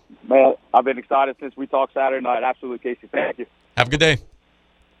care. Man, I've been excited since we talked Saturday night. Absolutely, Casey. Thank you. Have a good day.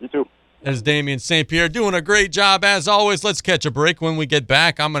 You too. There's Damien St. Pierre doing a great job as always. Let's catch a break. When we get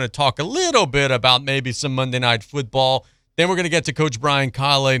back, I'm going to talk a little bit about maybe some Monday Night Football. Then we're going to get to Coach Brian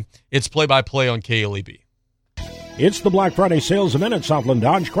Colley. It's play-by-play on KLEB. It's the Black Friday sales event at Southland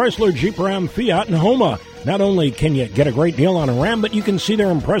Dodge, Chrysler, Jeep, Ram, Fiat, and Homa. Not only can you get a great deal on a Ram, but you can see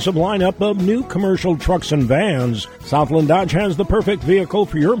their impressive lineup of new commercial trucks and vans. Southland Dodge has the perfect vehicle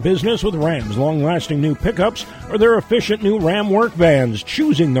for your business with Ram's long-lasting new pickups or their efficient new Ram work vans.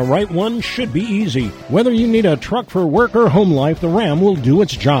 Choosing the right one should be easy. Whether you need a truck for work or home life, the Ram will do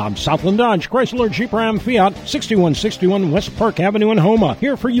its job. Southland Dodge, Chrysler, Jeep, Ram, Fiat, 6161 West Park Avenue in Homa.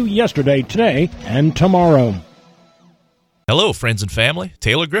 Here for you yesterday, today, and tomorrow. Hello, friends and family.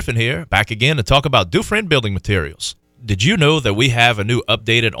 Taylor Griffin here, back again to talk about Dufresne Building Materials. Did you know that we have a new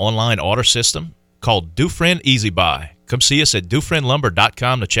updated online order system called Dufresne Easy Buy? Come see us at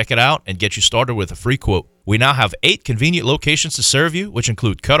DufresneLumber.com to check it out and get you started with a free quote. We now have 8 convenient locations to serve you, which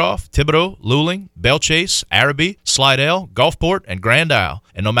include Cutoff, Thibodaux, Luling, Bellchase, Araby, Slidell, Gulfport, and Grand Isle.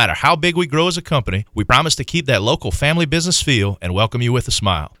 And no matter how big we grow as a company, we promise to keep that local family business feel and welcome you with a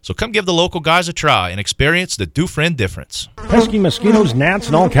smile. So come give the local guys a try and experience the Dufresne difference. Pesky mosquitoes, gnats,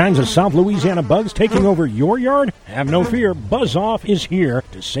 and all kinds of South Louisiana bugs taking over your yard? Have no fear, Buzz Off is here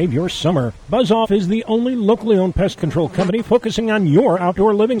to save your summer. Buzz Off is the only locally owned pest control company focusing on your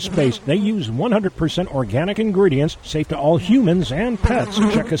outdoor living space. They use 100% organic ingredients, safe to all humans and pets.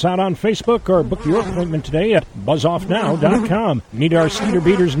 Check us out on Facebook or book your appointment today at buzzoffnow.com. Need our skeeter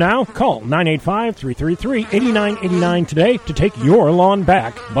beaters now? Call 985-333-8989 today to take your lawn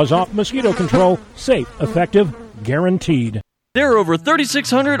back. Buzz Off Mosquito Control. Safe, effective, guaranteed. There are over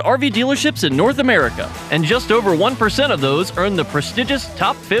 3,600 RV dealerships in North America, and just over 1% of those earn the prestigious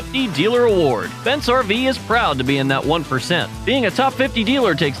Top 50 Dealer Award. Bent's RV is proud to be in that 1%. Being a Top 50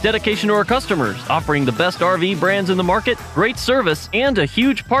 dealer takes dedication to our customers, offering the best RV brands in the market, great service, and a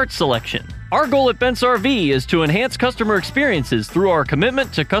huge parts selection. Our goal at Bent's RV is to enhance customer experiences through our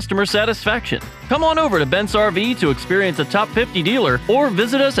commitment to customer satisfaction. Come on over to Bent's RV to experience a Top 50 dealer or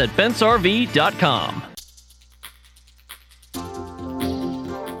visit us at bentsrv.com.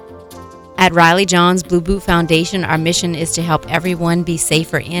 At Riley John's Blue Boot Foundation, our mission is to help everyone be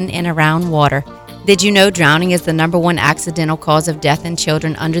safer in and around water. Did you know drowning is the #1 accidental cause of death in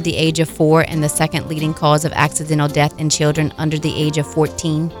children under the age of 4 and the second leading cause of accidental death in children under the age of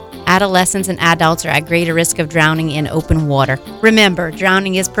 14? Adolescents and adults are at greater risk of drowning in open water. Remember,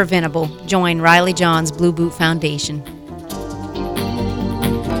 drowning is preventable. Join Riley John's Blue Boot Foundation.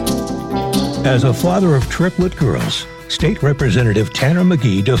 As a father of triplet girls, State Representative Tanner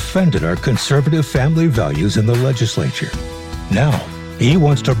McGee defended our conservative family values in the legislature. Now, he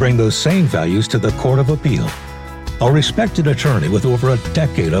wants to bring those same values to the Court of Appeal. A respected attorney with over a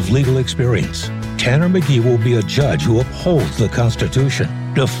decade of legal experience, Tanner McGee will be a judge who upholds the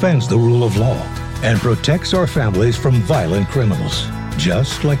Constitution, defends the rule of law, and protects our families from violent criminals,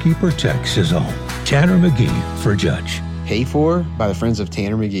 just like he protects his own. Tanner McGee for judge. Paid for by the Friends of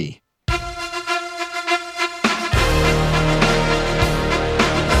Tanner McGee.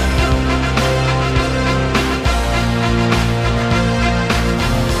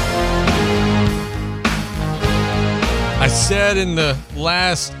 I said in the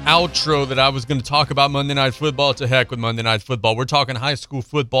last outro that I was going to talk about Monday Night Football. To heck with Monday Night Football. We're talking high school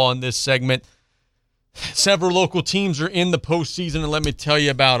football in this segment. Several local teams are in the postseason, and let me tell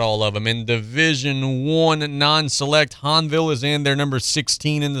you about all of them. In Division I non-select, Hahnville is in. They're number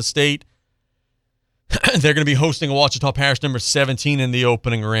 16 in the state. They're going to be hosting a Ouachita Parish number 17 in the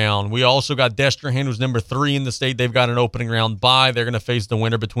opening round. We also got Destrehan, who's number 3 in the state. They've got an opening round bye. They're going to face the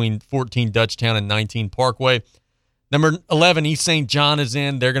winner between 14 Dutchtown and 19 Parkway. Number 11, East St. John is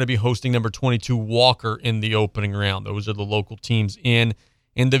in. They're going to be hosting number 22, Walker, in the opening round. Those are the local teams in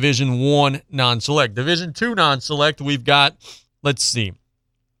Division I non-select. Division II non-select, we've got, let's see,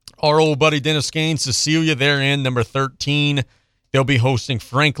 our old buddy Dennis Gaines, Cecilia, they're in, number 13. They'll be hosting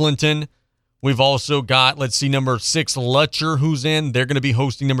Franklinton. We've also got, let's see, number 6, Lutcher, who's in. They're going to be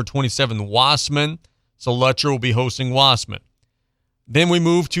hosting number 27, Wassman. So Lutcher will be hosting Wassman. Then we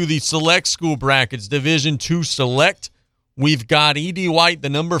move to the select school brackets, Division II select. We've got E.D. White, the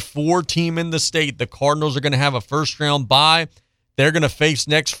number 4 team in the state. The Cardinals are going to have a first-round bye. They're going to face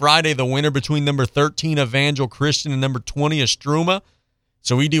next Friday the winner between number 13, Evangel Christian, and number 20, Estruma.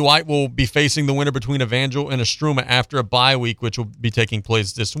 So E.D. White will be facing the winner between Evangel and Estruma after a bye week, which will be taking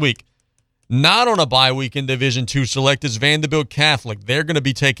place this week. Not on a bye week in Division II select is Vanderbilt Catholic. They're going to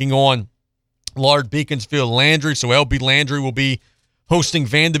be taking on Lard Beaconsfield Landry. So L.B. Landry will be hosting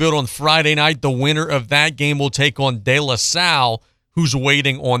Vanderbilt on Friday night. The winner of that game will take on De La Salle, who's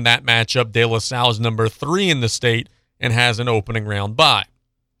waiting on that matchup. De La Salle is number 3 in the state and has an opening round bye.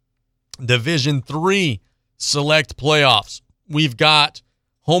 Division III select playoffs. We've got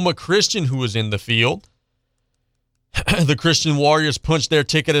Homa Christian, who is in the field. The Christian Warriors punched their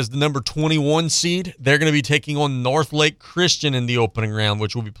ticket as the number 21 seed. They're going to be taking on North Lake Christian in the opening round,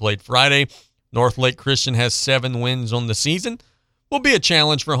 which will be played Friday. North Lake Christian has 7 wins on the season. Will be a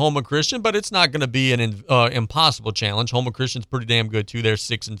challenge for Homa Christian, but it's not going to be an impossible challenge. Homa Christian's pretty damn good, too. They're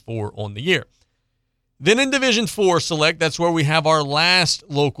 6-4 on the year. Then in Division IV select, that's where we have our last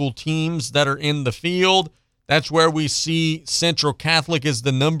local teams that are in the field. That's where we see Central Catholic is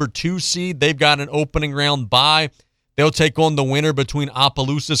the number 2 seed. They've got an opening round bye. They'll take on the winner between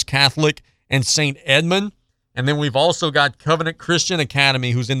Opelousas Catholic and St. Edmund. And then we've also got Covenant Christian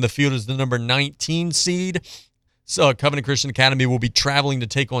Academy, who's in the field as the number 19 seed. So Covenant Christian Academy will be traveling to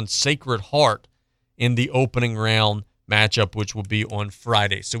take on Sacred Heart in the opening round matchup, which will be on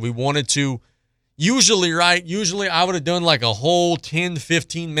Friday. So we wanted to, usually I would have done like a whole 10,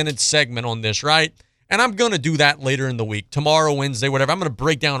 15-minute segment on this, right? And I'm going to do that later in the week, tomorrow, Wednesday, whatever. I'm going to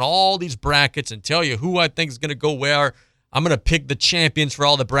break down all these brackets and tell you who I think is going to go where. I'm going to pick the champions for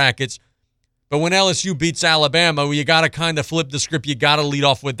all the brackets. But when LSU beats Alabama, you got to kind of flip the script. You got to lead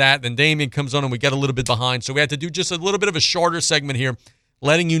off with that. Then Damien comes on and we get a little bit behind. So we had to do just a little bit of a shorter segment here,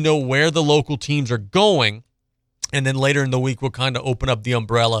 letting you know where the local teams are going. And then later in the week, we'll kind of open up the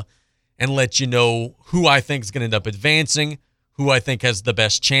umbrella and let you know who I think is going to end up advancing, who I think has the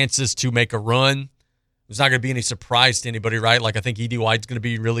best chances to make a run. There's not going to be any surprise to anybody, right? Like, I think E.D. White's going to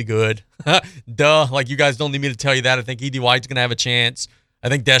be really good. Duh. Like, you guys don't need me to tell you that. I think E.D. White's going to have a chance. I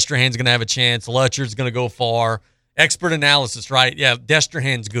think Destrehan's going to have a chance. Lutcher's going to go far. Expert analysis, right? Yeah,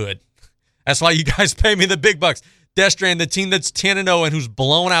 Destrehan's good. That's why you guys pay me the big bucks. Destrehan, the team that's 10-0 and who's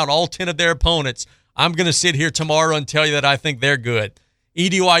blown out all 10 of their opponents, I'm going to sit here tomorrow and tell you that I think they're good.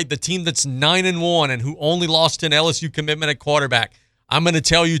 E.D. White, the team that's 9-1 and who only lost to an LSU commitment at quarterback, I'm going to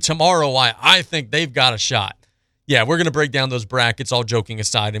tell you tomorrow why I think they've got a shot. Yeah, we're going to break down those brackets, all joking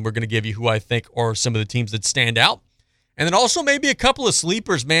aside, and we're going to give you who I think are some of the teams that stand out. And then also maybe a couple of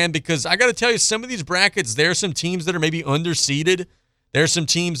sleepers, man, because I got to tell you, some of these brackets, there's some teams that are maybe underseeded. There's some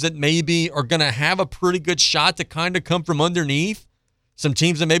teams that maybe are going to have a pretty good shot to kind of come from underneath. Some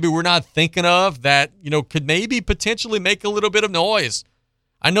teams that maybe we're not thinking of that, could maybe potentially make a little bit of noise.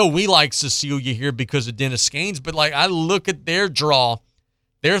 I know we like Cecilia here because of Dennis Gaines, but I look at their draw,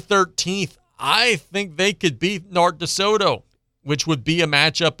 their 13th, I think they could beat North DeSoto, which would be a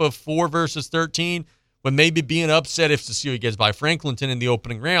matchup of 4 versus 13. Would maybe be an upset if Cecilia gets by Franklinton in the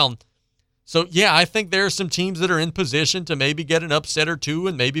opening round. So, yeah, I think there are some teams that are in position to maybe get an upset or two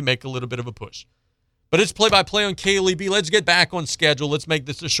and maybe make a little bit of a push. But it's play-by-play on KLEB. Let's get back on schedule. Let's make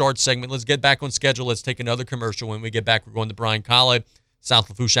this a short segment. Let's get back on schedule. Let's take another commercial. When we get back, we're going to Brian Colley, South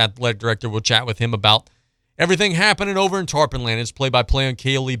Lafourche Athletic Director. We'll chat with him about everything happening over in Tarpon Land. It's play-by-play on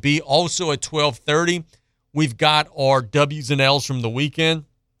KLEB. Also at 12:30, we've got our W's and L's from the weekend.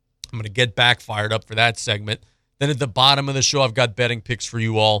 I'm going to get back fired up for that segment. Then at the bottom of the show, I've got betting picks for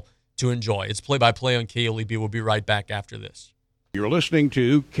you all to enjoy. It's play-by-play on KLEB. We'll be right back after this. You're listening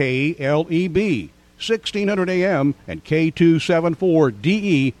to KLEB, 1600 AM and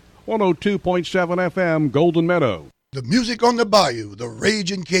K274DE, 102.7 FM, Golden Meadow. The music on the bayou, the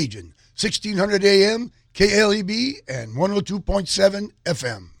Ragin' Cajun, 1600 AM, KLEB, and 102.7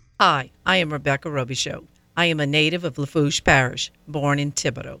 FM. Hi, I am Rebecca Robichaud. I am a native of Lafourche Parish, born in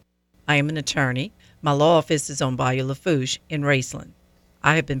Thibodaux. I am an attorney. My law office is on Bayou Lafourche in Raceland.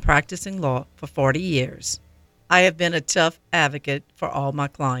 I have been practicing law for 40 years. I have been a tough advocate for all my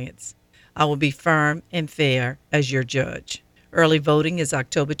clients. I will be firm and fair as your judge. Early voting is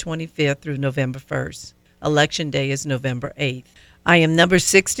October 25th through November 1st. Election day is November 8th. I am number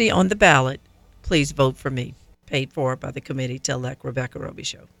 60 on the ballot. Please vote for me. Paid for by the committee to elect Rebecca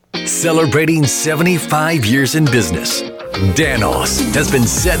Robichaud. Celebrating 75 years in business, Danos has been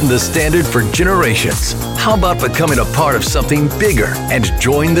setting the standard for generations. How about becoming a part of something bigger and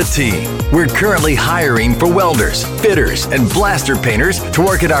join the team? We're currently hiring for welders, fitters, and blaster painters to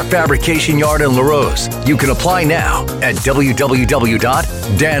work at our fabrication yard in LaRose. You can apply now at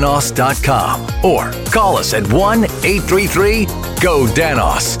www.danos.com or call us at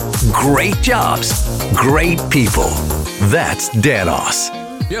 1-833-GO-DANOS. Great jobs, great people. That's Danos.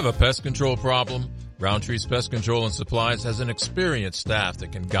 You have a pest control problem? Roundtree's Pest Control and Supplies has an experienced staff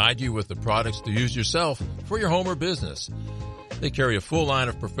that can guide you with the products to use yourself for your home or business. They carry a full line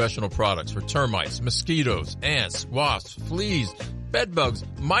of professional products for termites, mosquitoes, ants, wasps, fleas, bed bugs,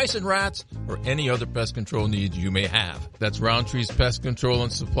 mice and rats, or any other pest control needs you may have. That's Roundtree's Pest Control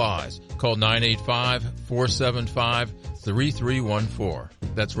and Supplies. Call 985-475-3314.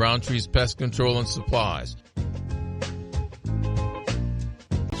 That's Roundtree's Pest Control and Supplies.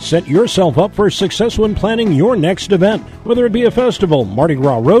 Set yourself up for success when planning your next event. Whether it be a festival, Mardi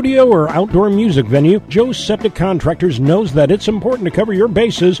Gras rodeo, or outdoor music venue, Joe's Septic Contractors knows that it's important to cover your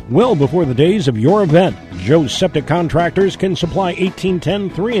bases well before the days of your event. Joe's Septic Contractors can supply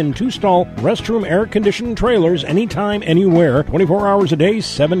 1810 3- and 2-stall restroom air-conditioned trailers anytime, anywhere, 24 hours a day,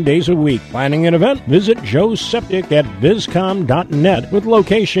 7 days a week. Planning an event? Visit Joe's Septic at viscom.net with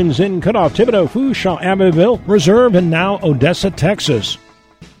locations in Cutoff, Thibodaux, Fourche, Abbeville, Reserve, and now Odessa, Texas.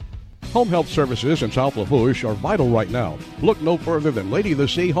 Home health services in South Lafourche are vital right now. Look no further than Lady of the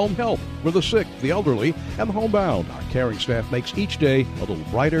Sea Home Health. For the sick, the elderly, and the homebound, our caring staff makes each day a little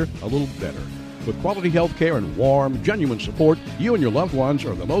brighter, a little better. With quality health care and warm, genuine support, you and your loved ones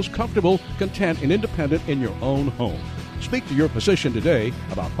are the most comfortable, content, and independent in your own home. Speak to your physician today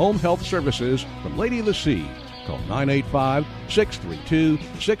about home health services from Lady of the Sea. Call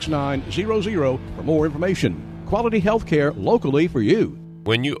 985-632-6900 for more information. Quality health care locally for you.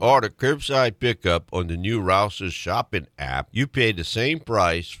 When you order curbside pickup on the new Rouse's shopping app, you pay the same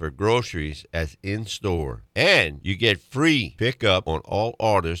price for groceries as in-store. And you get free pickup on all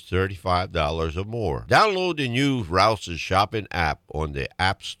orders $35 or more. Download the new Rouse's shopping app on the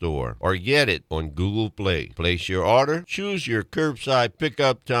App Store or get it on Google Play. Place your order, choose your curbside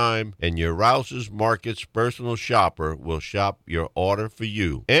pickup time, and your Rouse's Markets personal shopper will shop your order for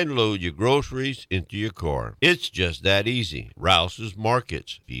you and load your groceries into your car. It's just that easy. Rouse's Markets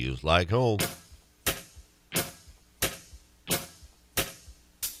feels like home.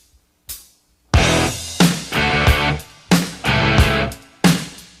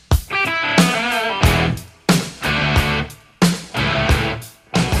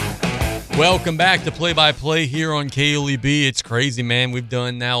 Welcome back to Play-by-Play here on KLEB. It's crazy, man. We've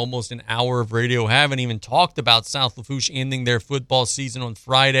done now almost an hour of radio. Haven't even talked about South Lafourche ending their football season on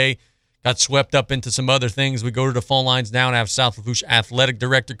Friday. Got swept up into some other things. We go to the phone lines now and have South Lafourche Athletic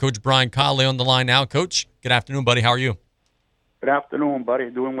Director Coach Brian Colley on the line now. Coach, good afternoon, buddy. How are you? Good afternoon,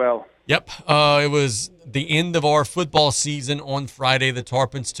 buddy. Doing well. Yep. It was the end of our football season on Friday. The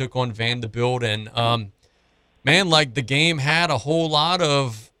Tarpons took on Vanderbilt. And, man, like the game had a whole lot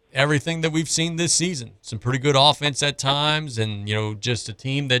of everything that we've seen this season. Some pretty good offense at times and, you know, just a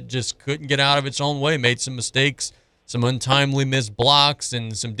team that just couldn't get out of its own way, made some mistakes, some untimely missed blocks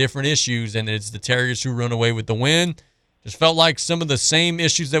and some different issues, and it's the Terriers who run away with the win. Just felt like some of the same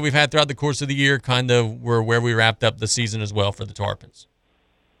issues that we've had throughout the course of the year kind of were where we wrapped up the season as well for the Tarpons.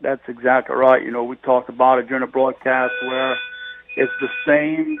 That's exactly right. You know, we talked about it during the broadcast where it's the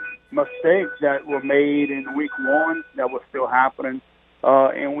same mistakes that were made in week 1 that were still happening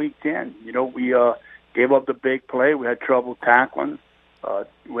in week 10. We gave up the big play. We had trouble tackling.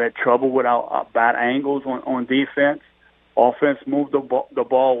 We had trouble with our bad angles on defense. Offense moved the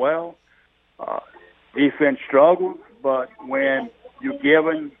ball well. Defense struggled, but when you're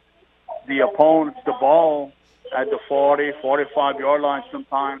giving the opponents the ball at the 40, 45-yard line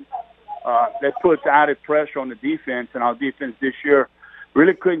sometimes, that puts added pressure on the defense, and our defense this year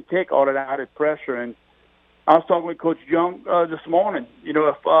really couldn't take all of that added pressure. And I was talking with Coach Young this morning.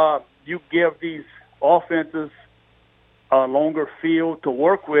 If you give these offenses a longer field to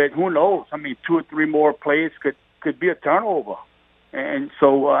work with, who knows? I mean, 2 or 3 more plays could be a turnover. And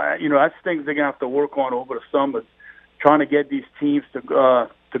so, that's things they're going to have to work on over the summer, trying to get these teams to go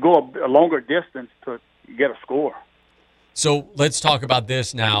a longer distance to get a score. So let's talk about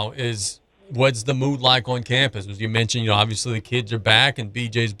this now. What's the mood like on campus? As you mentioned, obviously the kids are back and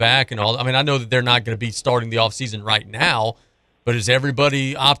BJ's back and all. I mean, I know that they're not going to be starting the offseason right now, but is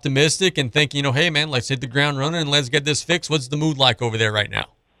everybody optimistic and thinking, hey, man, let's hit the ground running and let's get this fixed? What's the mood like over there right now?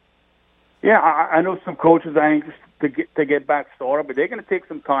 Yeah, I know some coaches are anxious to get back started, but they're going to take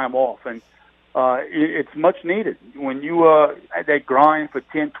some time off, and it's much needed. When you that grind for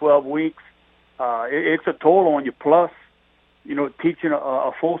 10, 12 weeks, it's a toll on you, plus, teaching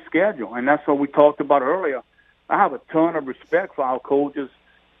a full schedule, and that's what we talked about earlier. I have a ton of respect for our coaches,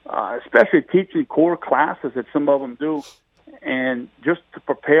 especially teaching core classes that some of them do, and just to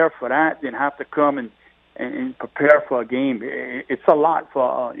prepare for that, then have to come and prepare for a game. It's a lot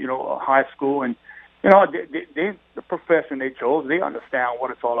for, a high school, and, they the profession they chose, they understand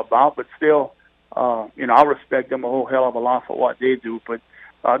what it's all about, but still, I respect them a whole hell of a lot for what they do. But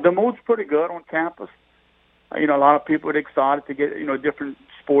the mood's pretty good on campus. A lot of people are excited to get, different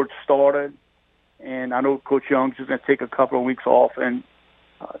sports started. And I know Coach Young's just going to take a couple of weeks off, and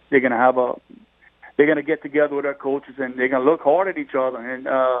they're going to get together with their coaches, and they're going to look hard at each other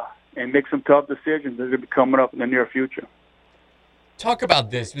and make some tough decisions that will be coming up in the near future. Talk about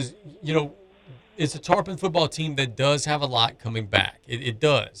this, because, it's a Tarpon football team that does have a lot coming back. It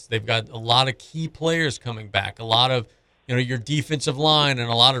does. They've got a lot of key players coming back, a lot of, your defensive line, and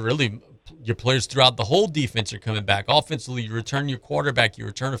a lot of really your players throughout the whole defense are coming back. Offensively, you return your quarterback, you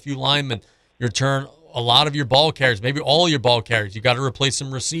return a few linemen, you return a lot of your ball carriers, maybe all your ball carriers. You got to replace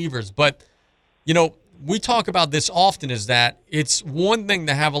some receivers. But, we talk about this often, is that it's one thing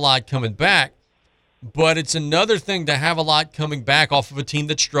to have a lot coming back, but it's another thing to have a lot coming back off of a team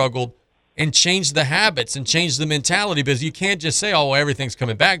that struggled and change the habits and change the mentality, because you can't just say, everything's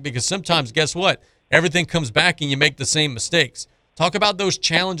coming back, because sometimes, guess what? Everything comes back and you make the same mistakes. Talk about those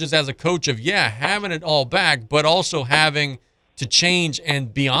challenges as a coach of, having it all back, but also having to change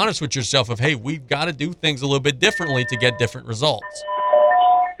and be honest with yourself of, hey, we've got to do things a little bit differently to get different results.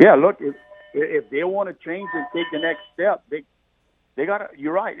 Yeah, look, if they want to change and take the next step, they got to.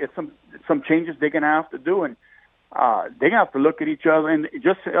 You're right. It's some changes they're going to have to do, and they're going to have to look at each other and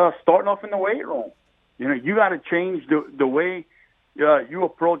just starting off in the weight room. You got to change the way you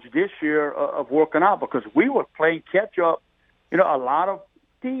approach this year of working out, because we were playing catch up. A lot of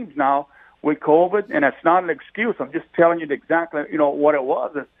teams now with COVID, and that's not an excuse. I'm just telling you exactly, what it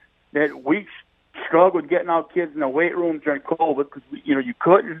was. That we struggled getting our kids in the weight room during COVID because, you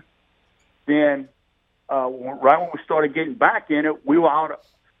couldn't. Then right when we started getting back in it, we were out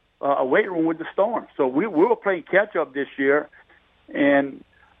a weight room with the Storm. So we were playing catch up this year. And,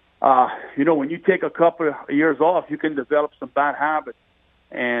 when you take a couple of years off, you can develop some bad habits.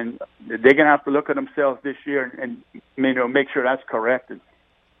 And they're going to have to look at themselves this year and make sure that's corrected.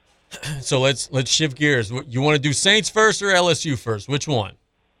 So let's shift gears. You want to do Saints first or LSU first? Which one?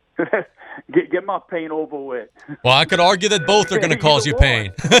 Get my pain over with. Well, I could argue that both are going to cause you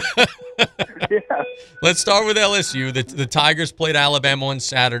pain. Yeah. Let's start with LSU. The Tigers played Alabama on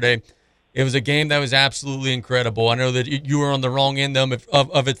Saturday. It was a game that was absolutely incredible. I know that you were on the wrong end of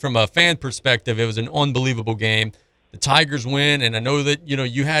it from a fan perspective. It was an unbelievable game. The Tigers win, and I know that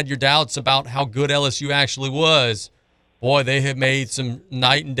you had your doubts about how good LSU actually was. Boy, they have made some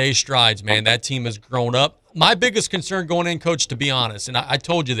night and day strides, man. That team has grown up. My biggest concern going in, Coach, to be honest, and I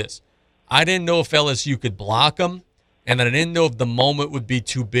told you this, I didn't know if LSU could block them, and I didn't know if the moment would be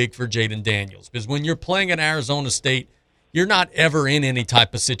too big for Jaden Daniels. Because when you're playing at Arizona State, you're not ever in any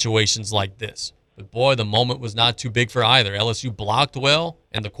type of situations like this. But, boy, the moment was not too big for either. LSU blocked well,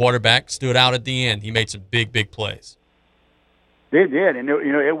 and the quarterback stood out at the end. He made some big, big plays. They did, and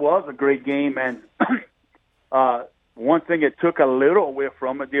it was a great game. And one thing it took a little away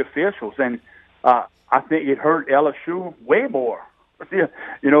from it, the officials, and I think it hurt LSU way more.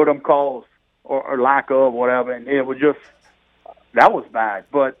 Them calls or lack of whatever, and it was just that was bad.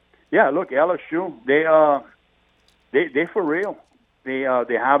 But Yeah, look, LSU, they for real. They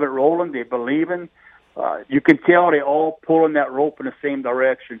have it rolling. They believe in. You can tell they all pulling that rope in the same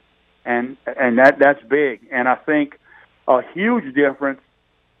direction, and that's big. And I think a huge difference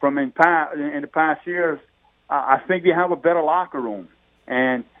from in the past years. I think they have a better locker room,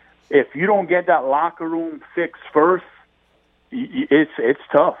 and if you don't get that locker room fixed first, it's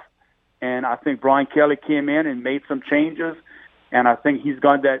tough. And I think Brian Kelly came in and made some changes, and I think he's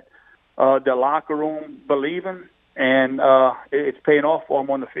got that the locker room believing, and it's paying off for him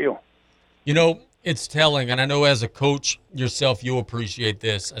on the field. You know, it's telling, and I know as a coach yourself, you'll appreciate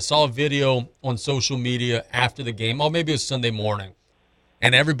this. I saw a video on social media after the game, or maybe it was Sunday morning,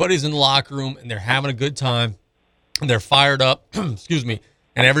 and everybody's in the locker room, and they're having a good time, and they're fired up, excuse me,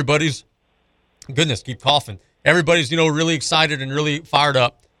 and everybody's, goodness, keep coughing. Everybody's, really excited and really fired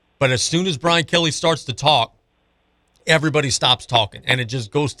up, but as soon as Brian Kelly starts to talk, everybody stops talking, and it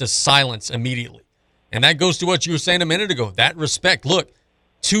just goes to silence immediately. And that goes to what you were saying a minute ago, that respect. Look,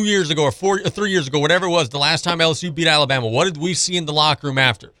 2 years ago or 3 years ago, whatever it was, the last time LSU beat Alabama, what did we see in the locker room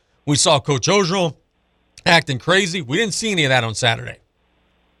after? We saw Coach Ogeron acting crazy. We didn't see any of that on Saturday.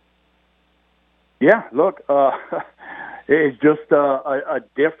 Yeah, look, it's just a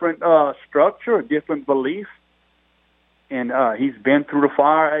different structure, a different belief. And he's been through the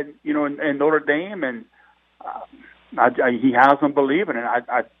fire, in Notre Dame, and he has them believing. And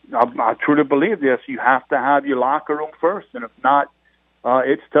I truly believe this. You have to have your locker room first, and if not,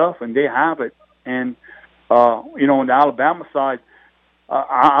 it's tough, and they have it. And on the Alabama side,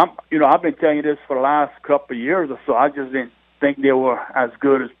 I've been telling you this for the last couple of years or so. I just didn't think they were as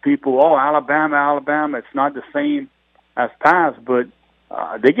good as people. Oh, Alabama. It's not the same as past, but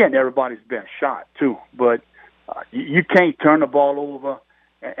they're getting everybody's best shot too. But you can't turn the ball over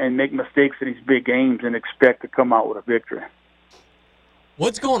and make mistakes in these big games and expect to come out with a victory.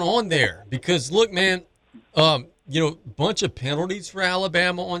 What's going on there? Because look, man, bunch of penalties for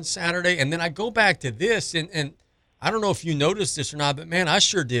Alabama on Saturday, and then I go back to this, and I don't know if you noticed this or not, but man, I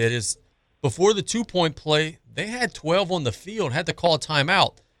sure did. Is before the 2-point play, they had 12 on the field, had to call a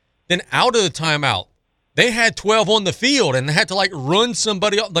timeout. Then out of the timeout, they had 12 on the field, and they had to run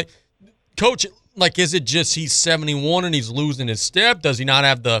somebody up. Coach, is it just he's 71 and he's losing his step? Does he not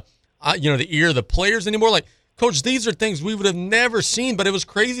have the ear of the players anymore? Coach, these are things we would have never seen, but it was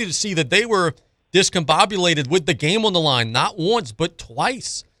crazy to see that they were discombobulated with the game on the line, not once, but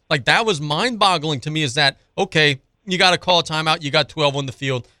twice. That was mind-boggling to me, is that, okay, you got to call a timeout, you got 12 on the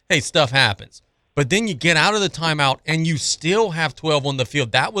field, hey, stuff happens. But then you get out of the timeout, and you still have 12 on the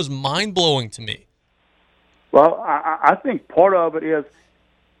field. That was mind-blowing to me. Well, I think part of it is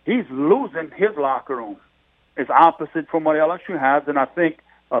he's losing his locker room. It's opposite from what LSU has, and I think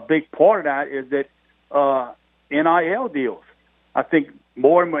a big part of that is that NIL deals. I think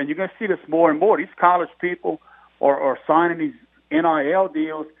more and more, and you're going to see this more and more, these college people are signing these NIL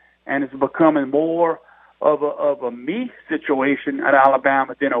deals, and it's becoming more of a me situation at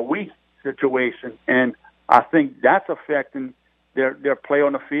Alabama than a we situation. And I think that's affecting their play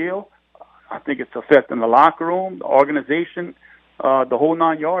on the field. I think it's affecting the locker room, the organization, the whole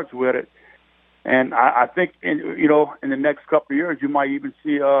 9 yards with it. And I think, in the next couple of years, you might even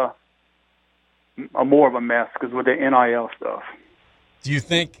see a more of a mess because with the NIL stuff. Do you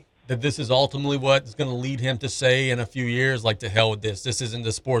think that this is ultimately what's going to lead him to say in a few years, to hell with this? This isn't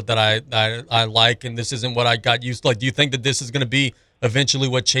the sport that I like, and this isn't what I got used to. Do you think that this is going to be eventually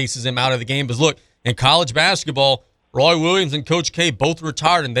what chases him out of the game? Because, look, in college basketball, Roy Williams and Coach K both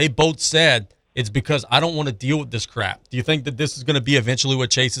retired, and they both said it's because I don't want to deal with this crap. Do you think that this is going to be eventually what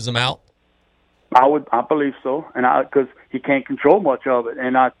chases him out? I believe so, and because he can't control much of it,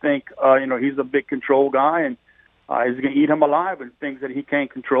 and I think he's a big control guy, and he's going to eat him alive in things that he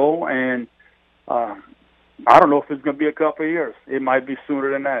can't control. And I don't know if it's going to be a couple of years. It might be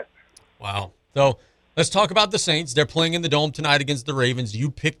sooner than that. Wow. So let's talk about the Saints. They're playing in the Dome tonight against the Ravens.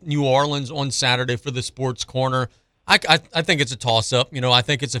 You picked New Orleans on Saturday for the Sports Corner. I think it's a toss-up. I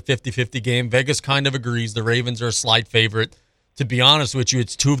think it's a 50-50 game. Vegas kind of agrees. The Ravens are a slight favorite. To be honest with you,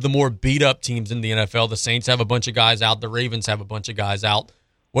 it's two of the more beat-up teams in the NFL. The Saints have a bunch of guys out. The Ravens have a bunch of guys out.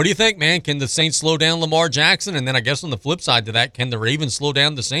 What do you think, man? Can the Saints slow down Lamar Jackson? And then I guess on the flip side to that, can the Ravens slow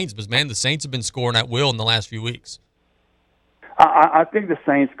down the Saints? Because, man, the Saints have been scoring at will in the last few weeks. I think the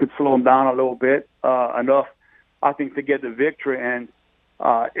Saints could slow them down a little bit, enough, I think, to get the victory. And,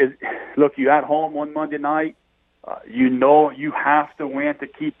 look, you're at home on Monday night. You have to win to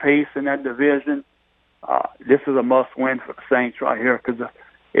keep pace in that division. This is a must-win for the Saints right here, because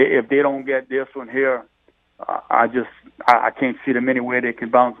if they don't get this one here, I can't see them any way they can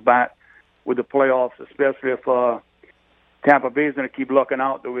bounce back with the playoffs, especially if Tampa Bay's going to keep looking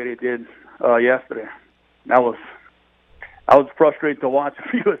out the way they did yesterday. I was frustrated to watch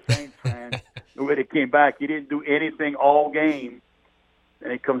if you were a Saints fan. The way they came back, he didn't do anything all game,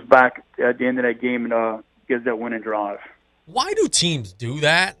 and he comes back at the end of that game and gets that winning drive. Why do teams do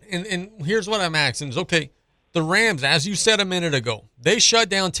that? And here's what I'm asking is, okay, the Rams, as you said a minute ago, they shut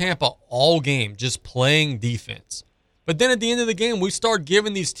down Tampa all game, just playing defense. But then at the end of the game, we start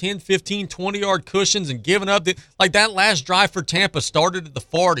giving these 10, 15, 20-yard cushions and giving up. Like that last drive for Tampa started at the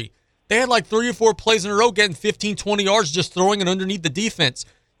 40. They had like 3 or 4 plays in a row getting 15, 20 yards just throwing it underneath the defense.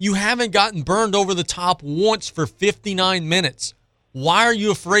 You haven't gotten burned over the top once for 59 minutes. Why are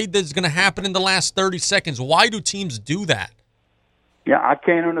you afraid that it's going to happen in the last 30 seconds? Why do teams do that? Yeah, I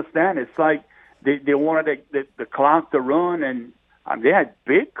can't understand. It's like they wanted the clock to run, and they had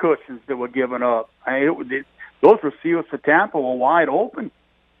big cushions that were given up. Those receivers for Tampa were wide open,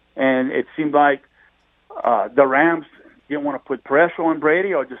 and it seemed like the Rams didn't want to put pressure on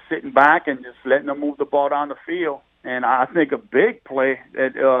Brady or just sitting back and just letting them move the ball down the field. And I think a big play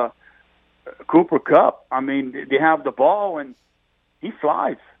at Cooper Kupp, I mean, they have the ball, and he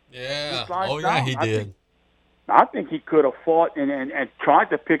flies. Yeah. He flies yeah, down. he did. I think he could have fought and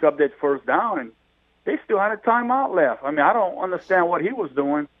tried to pick up that first down, and they still had a timeout left. I mean, I don't understand what he was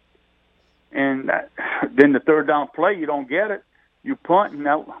doing. And then the third down play, you don't get it. You punt, and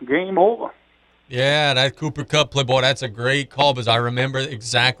that game over. Yeah, that Cooper Kupp play, boy, that's a great call because I remember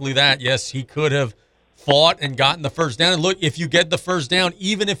exactly that. Yes, he could have fought and gotten the first down. And look, if you get the first down,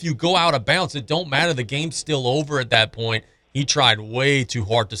 even if you go out of bounds, it don't matter. The game's still over at that point. He tried way too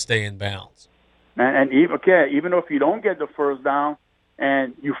hard to stay in bounds. And even if you don't get the first down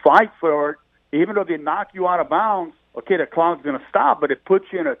and you fight for it, even though they knock you out of bounds, okay, the clock's going to stop, but it puts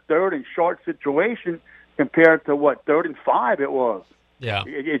you in a third and short situation compared to what, 3rd and 5 it was. Yeah.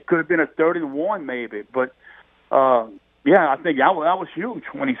 It could have been a 3rd and 1 maybe. But, I think that was huge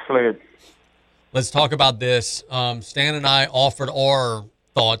when he slid. Let's talk about this. Stan and I offered our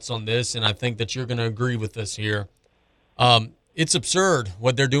thoughts on this, and I think that you're going to agree with us here. It's absurd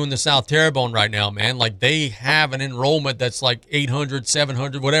what they're doing to South Terrebonne right now, man. Like, they have an enrollment that's like 800,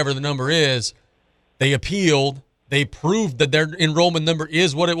 700, whatever the number is. They appealed. They proved that their enrollment number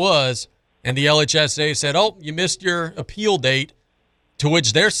is what it was, and the LHSAA said, oh, you missed your appeal date, to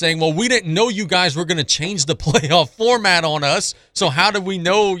which they're saying, well, we didn't know you guys were going to change the playoff format on us, so how did we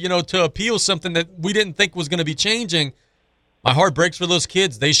know, to appeal something that we didn't think was going to be changing? My heart breaks for those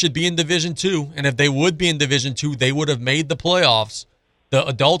kids. They should be in Division II, and if they would be in Division II, they would have made the playoffs. The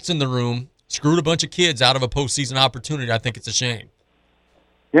adults in the room screwed a bunch of kids out of a postseason opportunity. I think it's a shame.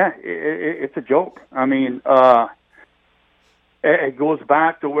 Yeah, it's a joke. I mean, it goes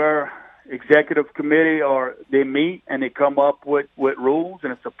back to where executive committee they meet and they come up with rules,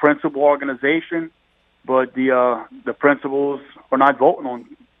 and it's a principal organization, but the principals are not voting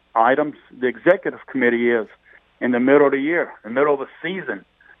on items. The executive committee is in the middle of the year, in the middle of a season.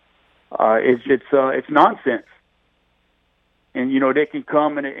 It's nonsense. And they can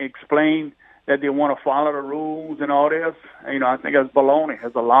come and explain that they want to follow the rules and all this. I think that's baloney.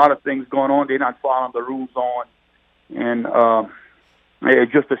 There's a lot of things going on they're not following the rules on, and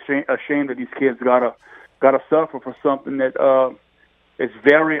it's just a shame that these kids gotta suffer for something that is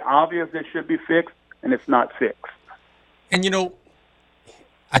very obvious that should be fixed, and it's not fixed. And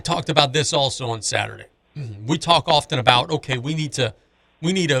I talked about this also on Saturday. We talk often about, okay, we need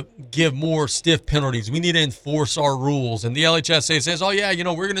to give more stiff penalties. We need to enforce our rules. And the LHSAA says, oh, yeah,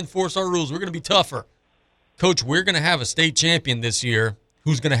 we're going to enforce our rules. We're going to be tougher. Coach, we're going to have a state champion this year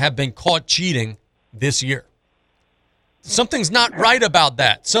who's going to have been caught cheating this year. Something's not right about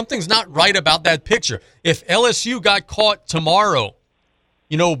that. Something's not right about that picture. If LSU got caught tomorrow,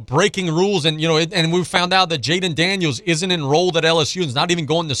 breaking rules, and we found out that Jaden Daniels isn't enrolled at LSU and is not even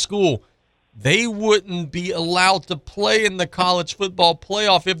going to school, they wouldn't be allowed to play in the college football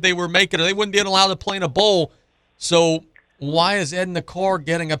playoff if they were making it. They wouldn't be allowed to play in a bowl. So why is Edna Carr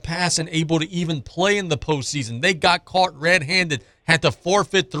getting a pass and able to even play in the postseason? They got caught red-handed, had to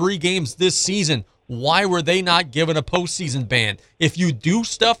forfeit 3 games this season. Why were they not given a postseason ban? If you do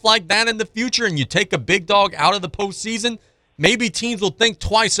stuff like that in the future and you take a big dog out of the postseason, maybe teams will think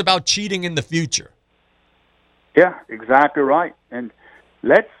twice about cheating in the future. Yeah, exactly right. And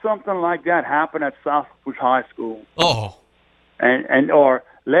let something like that happen at South Lafourche High School. Oh. Or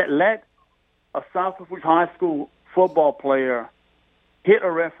let a South Lafourche High School football player hit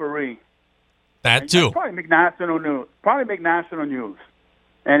a referee. That too. Probably make national news.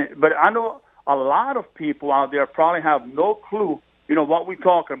 But I know a lot of people out there probably have no clue, what we're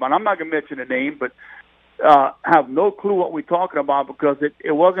talking about. I'm not going to mention the name, but have no clue what we're talking about because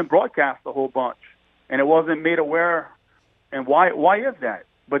it wasn't broadcast a whole bunch, and it wasn't made aware And why is that?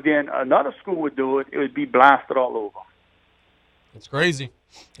 But then another school would do it, it would be blasted all over. It's crazy.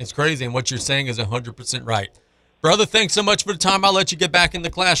 It's crazy, and what you're saying is 100% right. Brother, thanks so much for the time. I'll let you get back in the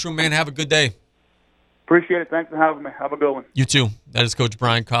classroom, man. Have a good day. Appreciate it. Thanks for having me. Have a good one. You too. That is Coach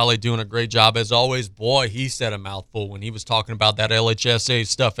Brian Colley doing a great job as always. Boy, he said a mouthful when he was talking about that LHSAA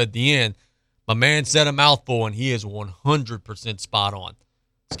stuff at the end. My man said a mouthful, and he is 100% spot on.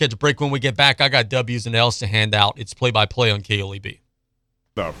 Let's catch a break. When we get back, I got W's and L's to hand out. It's play-by-play on KLEB.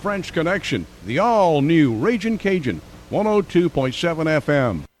 The French Connection, the all-new Ragin' Cajun, 102.7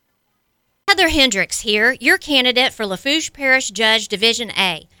 FM. Heather Hendricks here, your candidate for Lafourche Parish Judge Division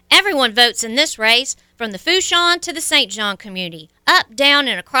A. Everyone votes in this race, from the Fouchon to the St. John community, up, down,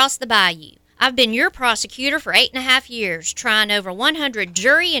 and across the bayou. I've been your prosecutor for 8.5 years, trying over 100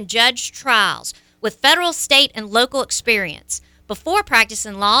 jury and judge trials with federal, state, and local experience. Before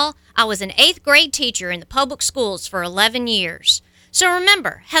practicing law, I was an 8th grade teacher in the public schools for 11 years. So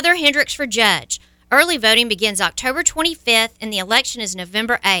remember, Heather Hendricks for judge. Early voting begins October 25th, and the election is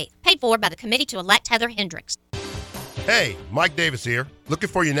November 8th. Paid for by the committee to elect Heather Hendricks. Hey, Mike Davis here. Looking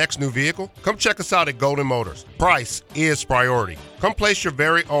for your next new vehicle? Come check us out at Golden Motors. Price is priority. Come place your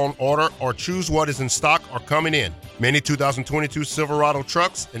very own order or choose what is in stock or coming in. Many 2022 Silverado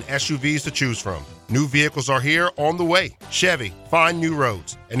trucks and SUVs to choose from. New vehicles are here on the way. Chevy, find new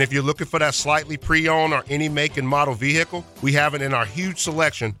roads. And if you're looking for that slightly pre-owned or any make and model vehicle, we have it in our huge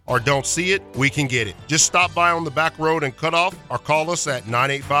selection, or don't see it, we can get it. Just stop by on the back road and cut off, or call us at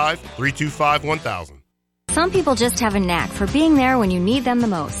 985-325-1000. Some people just have a knack for being there when you need them the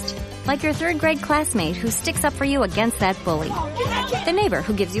most. Like your 3rd grade classmate who sticks up for you against that bully. The neighbor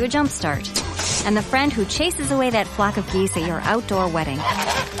who gives you a jump start. And the friend who chases away that flock of geese at your outdoor wedding.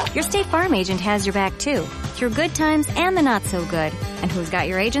 Your State Farm agent has your back too, through good times and the not so good. And who's got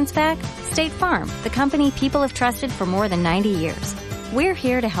your agent's back? State Farm, the company people have trusted for more than 90 years. We're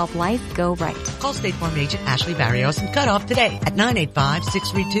here to help life go right. Call State Farm agent Ashley Barrios and cut off today at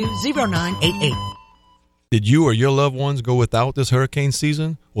 985-632-0988. Did you or your loved ones go without this hurricane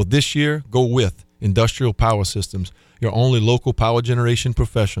season? Well, this year, go with Industrial Power Systems, your only local power generation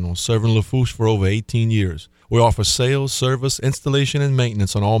professional serving Lafourche for over 18 years. We offer sales, service, installation, and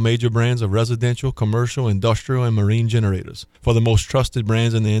maintenance on all major brands of residential, commercial, industrial, and marine generators for the most trusted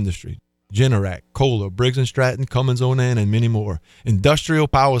brands in the industry. Generac, Kohler, Briggs & Stratton, Cummins Onan, and many more. Industrial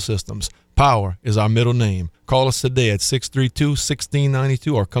Power Systems. Power is our middle name. Call us today at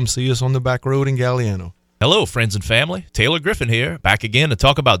 632-1692 or come see us on the back road in Galliano. Hello, friends and family. Taylor Griffin here, back again to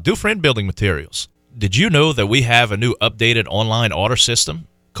talk about Dufresne Building Materials. Did you know that we have a new updated online order system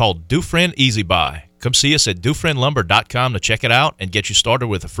called Dufresne Easy Buy? Come see us at DufresneLumber.com to check it out and get you started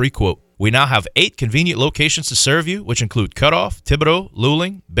with a free quote. We now have 8 convenient locations to serve you, which include Cutoff, Thibodaux,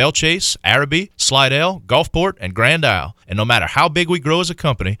 Luling, Bellchase, Araby, Slidell, Gulfport, and Grand Isle. And no matter how big we grow as a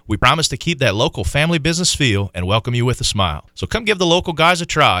company, we promise to keep that local family business feel and welcome you with a smile. So come give the local guys a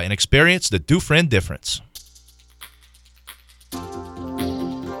try and experience the Dufresne difference.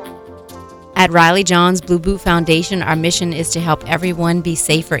 At Riley John's Blue Boot Foundation, our mission is to help everyone be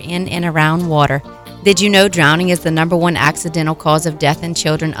safer in and around water. Did you know drowning is the #1 accidental cause of death in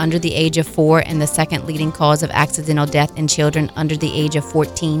children under the age of 4 and the second leading cause of accidental death in children under the age of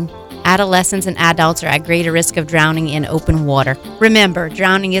 14? Adolescents and adults are at greater risk of drowning in open water. Remember,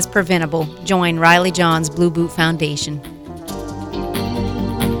 drowning is preventable. Join Riley John's Blue Boot Foundation.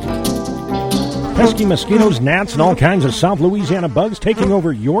 Pesky mosquitoes, gnats, and all kinds of South Louisiana bugs taking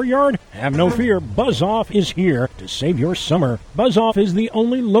over your yard? Have no fear. Buzz Off is here to save your summer. Buzz Off is the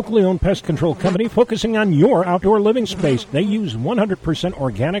only locally owned pest control company focusing on your outdoor living space. They use 100%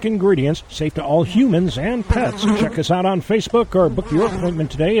 organic ingredients, safe to all humans and pets. Check us out on Facebook or book your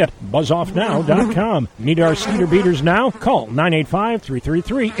appointment today at buzzoffnow.com. Need our Skeeter beaters now? Call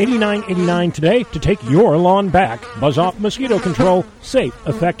 985-333-8989 today to take your lawn back. Buzz Off Mosquito Control. Safe,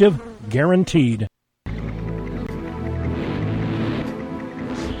 effective, guaranteed.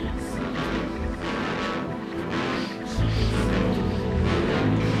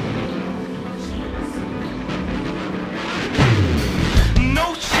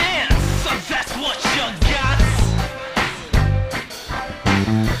 No chance, so that's what you got.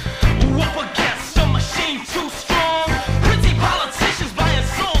 Up against a machine too strong. Pretty politicians buying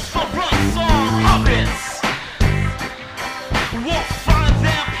souls for run song puppets. Won't find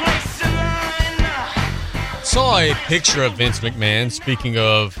their place in line. Saw a picture of Vince McMahon, speaking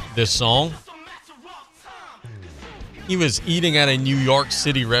of this song. He was eating at a New York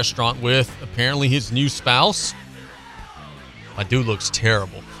City restaurant with apparently his new spouse. My dude looks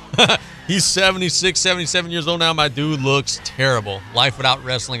terrible. He's 76, 77 years old now. My dude looks terrible. Life without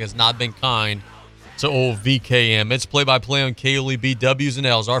wrestling has not been kind to old VKM. It's play-by-play on KLEB, W's and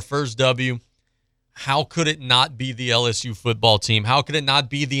L's. Our first W. How could it not be the LSU football team? How could it not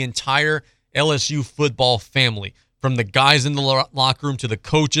be the entire LSU football family? From the guys in the locker room to the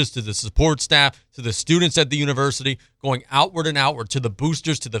coaches to the support staff to the students at the university, going outward and outward to the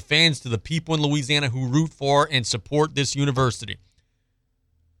boosters, to the fans, to the people in Louisiana who root for and support this university.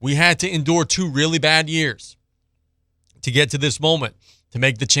 We had to endure 2 really bad years to get to this moment, to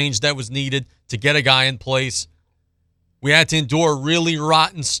make the change that was needed, to get a guy in place. We had to endure a really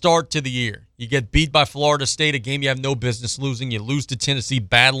rotten start to the year. You get beat by Florida State, a game you have no business losing. You lose to Tennessee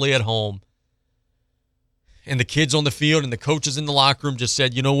badly at home. And the kids on the field and the coaches in the locker room just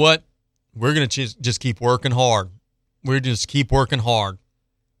said, you know what? We're going to just keep working hard. We're just keep working hard.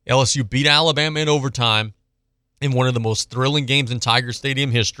 LSU beat Alabama in overtime in one of the most thrilling games in Tiger Stadium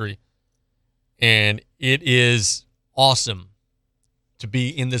history. And it is awesome to be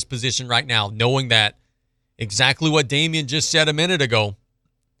in this position right now, knowing that exactly what Damien just said a minute ago,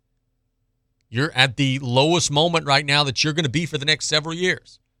 you're at the lowest moment right now that you're going to be for the next several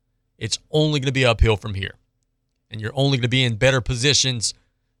years. It's only going to be uphill from here. And you're only going to be in better positions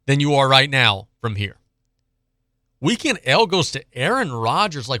than you are right now from here. Weekend L goes to Aaron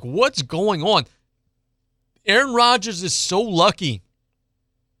Rodgers. Like, what's going on? Aaron Rodgers is so lucky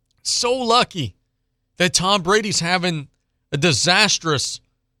that Tom Brady's having a disastrous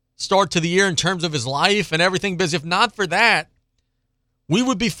start to the year in terms of his life and everything. Because if not for that, we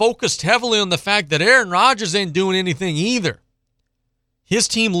would be focused heavily on the fact that Aaron Rodgers ain't doing anything either. His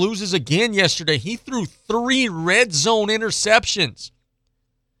team loses again yesterday. He threw 3 red zone interceptions.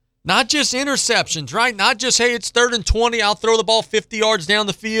 Not just interceptions, right? Not just, hey, it's 3rd and 20, I'll throw the ball 50 yards down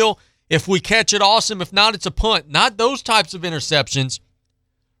the field. If we catch it, awesome. If not, it's a punt. Not those types of interceptions.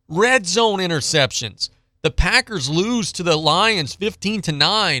 Red zone interceptions. The Packers lose to the Lions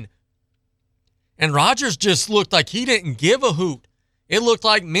 15-9. And Rodgers just looked like he didn't give a hoot. It looked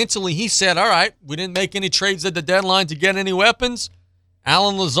like mentally he said, all right, we didn't make any trades at the deadline to get any weapons.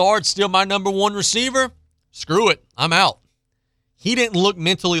 Alan Lazard's still my number 1 receiver. Screw it. I'm out. He didn't look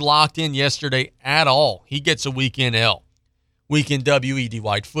mentally locked in yesterday at all. He gets a weekend L. Weekend W.E.D.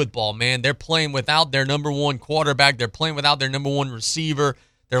 White football, man. They're playing without their number 1 quarterback. They're playing without their number 1 receiver.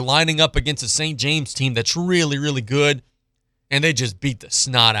 They're lining up against a St. James team that's really, really good. And they just beat the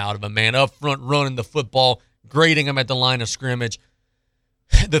snot out of them, man. Up front, running the football, grading them at the line of scrimmage.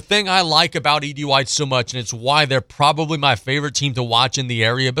 The thing I like about E.D. White so much, and it's why they're probably my favorite team to watch in the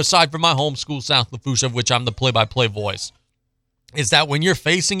area, beside from my home school, South Lafourche, of which I'm the play-by-play voice, is that when you're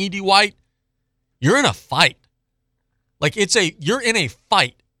facing E.D. White, you're in a fight. Like, you're in a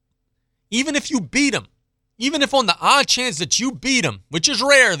fight. Even if you beat him, even if on the odd chance that you beat him, which is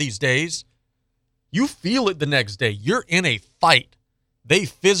rare these days, you feel it the next day. You're in a fight. They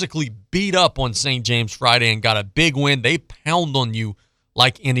physically beat up on St. James Friday and got a big win. They pound on you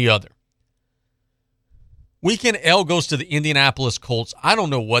like any other. Weekend L goes to the Indianapolis Colts. I don't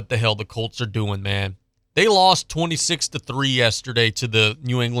know what the hell the Colts are doing, man. They lost 26-3 yesterday to the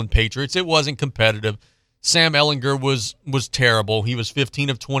New England Patriots. It wasn't competitive. Sam Ehlinger was terrible. He was 15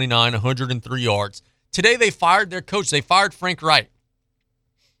 of 29, 103 yards. Today they fired their coach. They fired Frank Wright.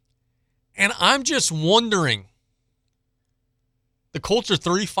 And I'm just wondering, the Colts are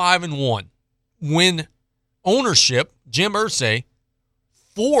 3-5-1. When ownership, Jim Irsay,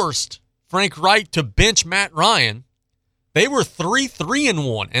 forced Frank Wright to bench Matt Ryan, they were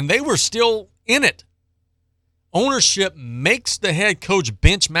 3-3-1, and they were still in it. Ownership makes the head coach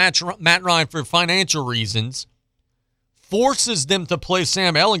bench Matt Ryan for financial reasons, forces them to play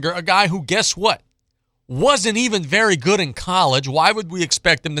Sam Ehlinger, a guy who, guess what, wasn't even very good in college. Why would we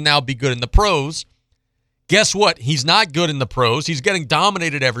expect him to now be good in the pros? Guess what? He's not good in the pros. He's getting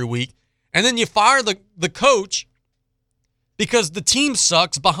dominated every week. And then you fire the coach because the team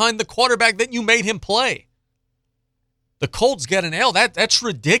sucks behind the quarterback that you made him play. The Colts get an L. That's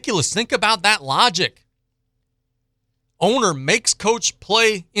ridiculous. Think about that logic. Owner makes coach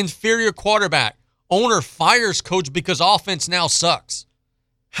play inferior quarterback. Owner fires coach because offense now sucks.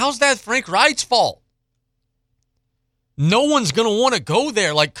 How's that Frank Wright's fault? No one's going to want to go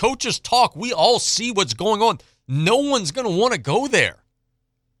there. Like coaches talk, we all see what's going on. No one's going to want to go there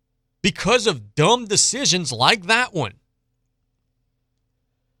because of dumb decisions like that one.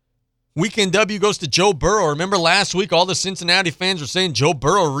 Weekend W goes to Joe Burrow. Remember last week, all the Cincinnati fans were saying Joe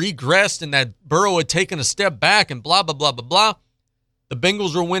Burrow regressed and that Burrow had taken a step back and blah, blah, blah, blah, blah. The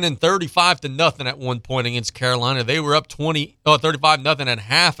Bengals were winning 35-0 at one point against Carolina. They were up 35-0 at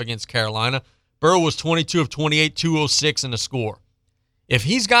half against Carolina. Burrow was 22 of 28, 206 in the score. If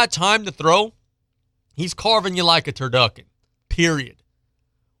he's got time to throw, he's carving you like a turducken, period.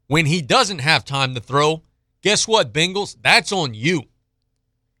 When he doesn't have time to throw, guess what, Bengals? That's on you.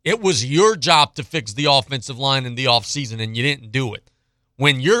 It was your job to fix the offensive line in the offseason, and you didn't do it.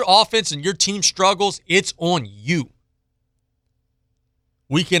 When your offense and your team struggles, it's on you.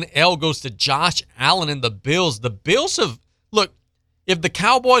 Weekend L goes to Josh Allen and the Bills. The Bills have, look, if the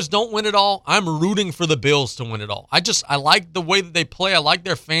Cowboys don't win it all, I'm rooting for the Bills to win it all. I like the way that they play. I like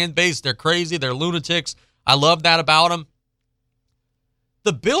their fan base. They're crazy. They're lunatics. I love that about them.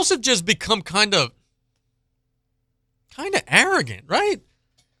 The Bills have just become kind of arrogant, right?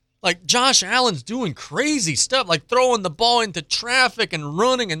 Like Josh Allen's doing crazy stuff, like throwing the ball into traffic and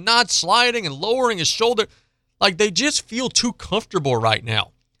running and not sliding and lowering his shoulder. Like they just feel too comfortable right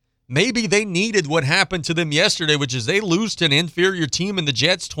now. Maybe they needed what happened to them yesterday, which is they lose to an inferior team in the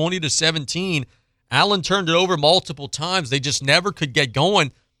Jets 20-17. Allen turned it over multiple times. They just never could get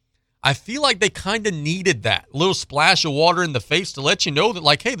going. I feel like they kind of needed that little splash of water in the face to let you know that,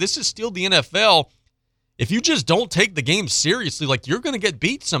 like, hey, this is still the NFL. If you just don't take the game seriously, like, you're going to get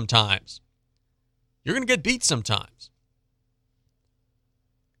beat sometimes. You're going to get beat sometimes.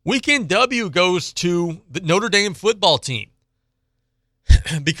 Weekend W goes to the Notre Dame football team.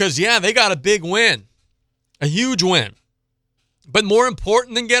 Because, yeah, they got a big win. A huge win. But more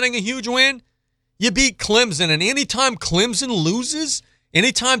important than getting a huge win, you beat Clemson. And anytime Clemson loses,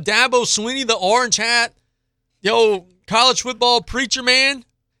 anytime Dabo Swinney, the orange hat, college football preacher man,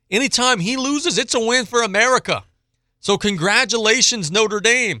 anytime he loses, it's a win for America. So congratulations, Notre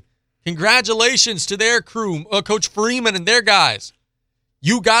Dame. Congratulations to their crew, Coach Freeman and their guys.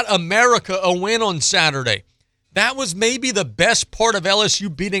 You got America a win on Saturday. That was maybe the best part of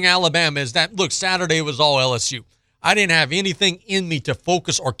LSU beating Alabama is that, look, Saturday was all LSU. I didn't have anything in me to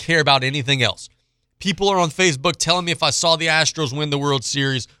focus or care about anything else. People are on Facebook telling me if I saw the Astros win the World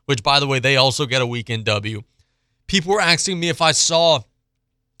Series, which, by the way, they also get a weekend W. People were asking me if I saw,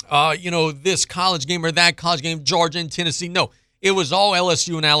 this college game or that college game, Georgia and Tennessee. No, it was all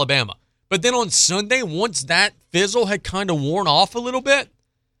LSU and Alabama. But then on Sunday, once that fizzle had kind of worn off a little bit,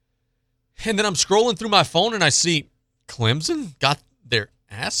 and then I'm scrolling through my phone and I see Clemson got their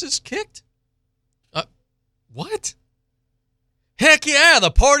asses kicked? What? Heck yeah, the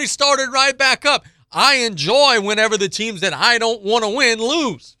party started right back up. I enjoy whenever the teams that I don't want to win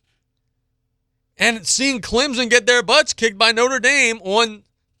lose. And seeing Clemson get their butts kicked by Notre Dame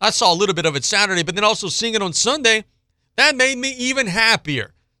I saw a little bit of it Saturday, but then also seeing it on Sunday, that made me even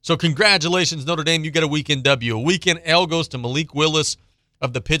happier. So congratulations, Notre Dame. You get a weekend W. A weekend L goes to Malik Willis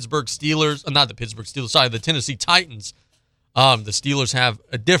of the Pittsburgh Steelers. Not the Pittsburgh Steelers, sorry, the Tennessee Titans. The Steelers have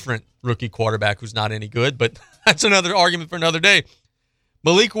a different rookie quarterback who's not any good, but that's another argument for another day.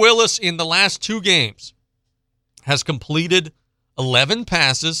 Malik Willis in the last 2 games has completed 11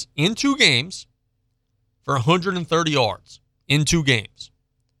 passes in 2 games for 130 yards in 2 games.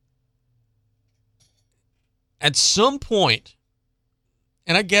 At some point,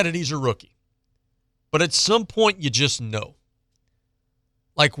 and I get it, he's a rookie, but at some point you just know.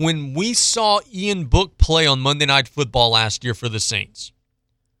 Like when we saw Ian Book play on Monday Night Football last year for the Saints,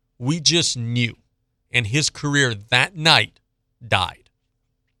 we just knew, and his career that night died.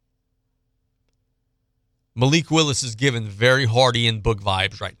 Malik Willis is given very hard Ian Book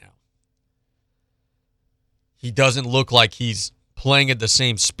vibes right now. He doesn't look like he's playing at the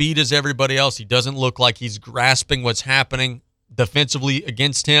same speed as everybody else. He doesn't look like he's grasping what's happening defensively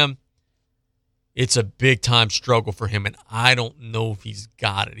against him. It's a big-time struggle for him, and I don't know if he's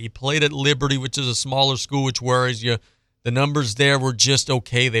got it. He played at Liberty, which is a smaller school, which worries you. The numbers there were just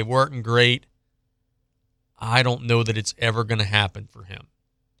okay. They weren't great. I don't know that it's ever going to happen for him.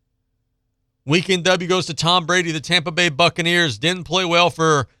 Weekend W goes to Tom Brady. The Tampa Bay Buccaneers didn't play well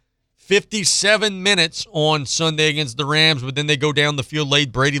for 57 minutes on Sunday against the Rams, but then they go down the field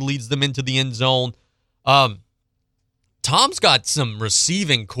late. Brady leads them into the end zone. Tom's got some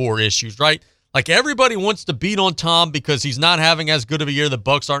receiving core issues, right? Like everybody wants to beat on Tom because he's not having as good of a year. The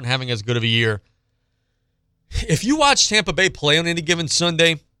Bucs aren't having as good of a year. If you watch Tampa Bay play on any given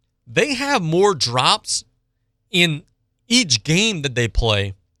Sunday, they have more drops in each game that they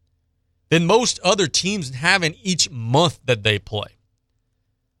play than most other teams have in each month that they play.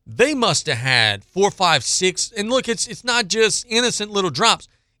 They must have had 4, 5, 6. And look, it's not just innocent little drops.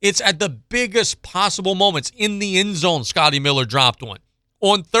 It's at the biggest possible moments. In the end zone, Scotty Miller dropped one.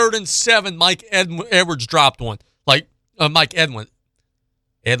 On 3rd and 7, Mike Edwards dropped one. Mike Edwards.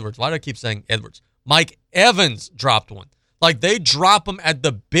 Why do I keep saying Edwards? Mike Evans dropped one. Like, they drop them at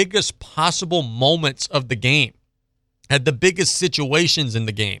the biggest possible moments of the game. At the biggest situations in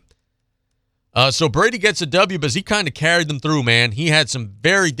the game. So Brady gets a W, but he kind of carried them through, man. He had some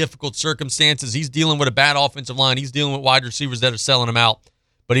very difficult circumstances. He's dealing with a bad offensive line. He's dealing with wide receivers that are selling him out.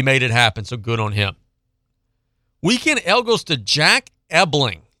 but he made it happen, so good on him. Weekend L goes to Jack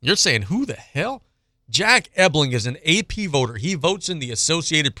Ebling. You're saying, who the hell? Jack Ebling is an AP voter. He votes in the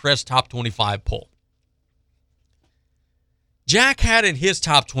Associated Press Top 25 poll. Jack had in his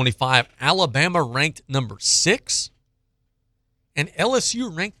top 25 Alabama ranked number 6 and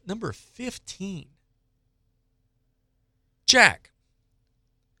LSU ranked number 15. Jack,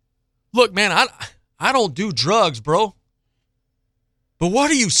 look, man, I don't do drugs, bro. But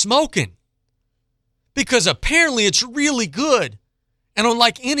what are you smoking? Because apparently it's really good. And on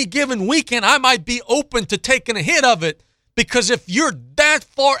like any given weekend, I might be open to taking a hit of it. Because if you're that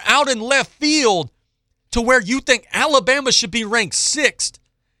far out in left field to where you think Alabama should be ranked 6th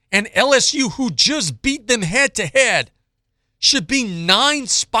and LSU, who just beat them head to head, should be 9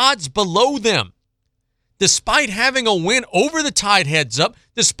 spots below them, despite having a win over the Tide heads up,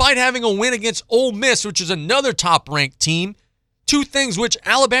 despite having a win against Ole Miss, which is another top-ranked team, 2 things which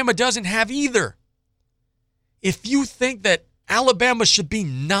Alabama doesn't have either. If you think that Alabama should be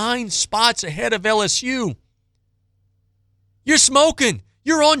 9 spots ahead of LSU, you're smoking.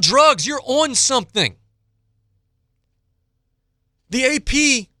 You're on drugs. You're on something. The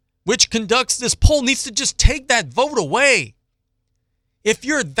AP, which conducts this poll, needs to just take that vote away. If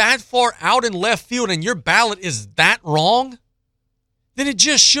you're that far out in left field and your ballot is that wrong, then it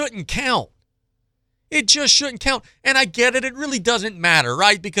just shouldn't count. It just shouldn't count. And I get it. It really doesn't matter,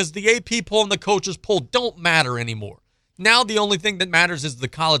 right? Because the AP poll and the coaches poll don't matter anymore. Now the only thing that matters is the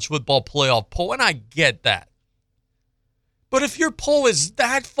college football playoff poll, and I get that. But if your poll is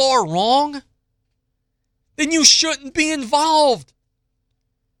that far wrong, then you shouldn't be involved.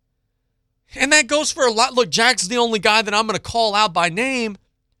 And that goes for a lot. Look, Jack's the only guy that I'm going to call out by name,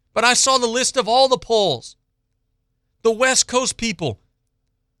 but I saw the list of all the polls. The West Coast people,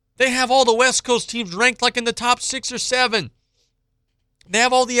 they have all the West Coast teams ranked like in the top 6 or 7. They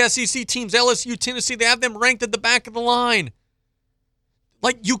have all the SEC teams, LSU, Tennessee, they have them ranked at the back of the line.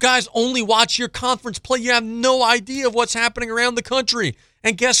 Like, you guys only watch your conference play. You have no idea of what's happening around the country.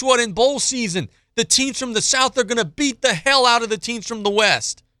 And guess what? In bowl season, the teams from the South are going to beat the hell out of the teams from the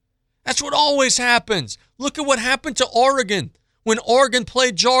West. That's what always happens. Look at what happened to Oregon when Oregon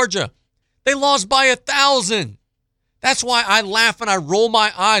played Georgia. They lost by 1,000. That's why I laugh and I roll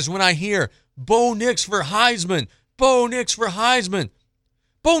my eyes when I hear Bo Nix for Heisman. Bo Nix for Heisman.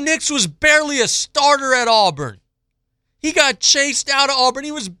 Bo Nix was barely a starter at Auburn. He got chased out of Auburn.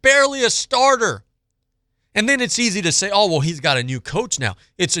 He was barely a starter. And then it's easy to say, oh, well, he's got a new coach now.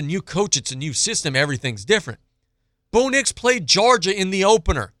 It's a new coach. It's a new system. Everything's different. Bo Nix played Georgia in the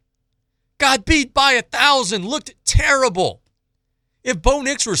opener. Got beat by 1,000. Looked terrible. If Bo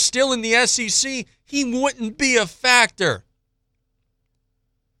Nix were still in the SEC, he wouldn't be a factor.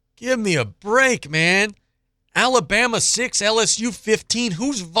 Give me a break, man. Alabama 6, LSU 15.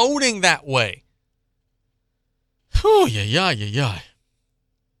 Who's voting that way? Yeah.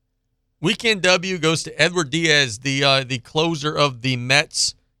 Weekend W goes to Edward Diaz, the closer of the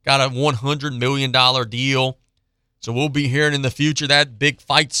Mets. Got a $100 million deal. So we'll be hearing in the future that big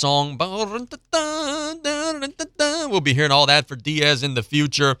fight song. We'll be hearing all that for Diaz in the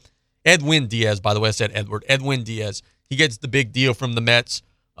future. Edwin Diaz, by the way, I said Edward. Edwin Diaz. He gets the big deal from the Mets,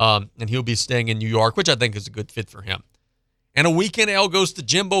 and he'll be staying in New York, which I think is a good fit for him. And a weekend L goes to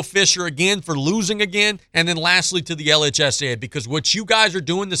Jimbo Fisher again for losing again. And then lastly to the LHSAA, because what you guys are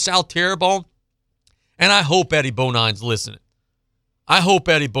doing to South Terrebonne, and I hope Eddie Bonine's listening.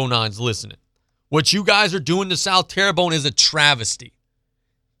 What you guys are doing to South Terrebonne is a travesty.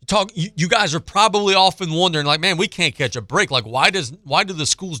 You guys are probably often wondering, like, man, we can't catch a break. Like, why do the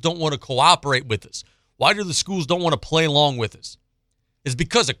schools don't want to cooperate with us? Why do the schools don't want to play along with us? It's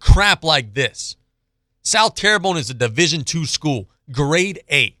because of crap like this. South Terrebonne is a Division II school, grade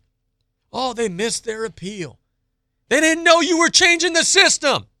A. Oh, they missed their appeal. They didn't know you were changing the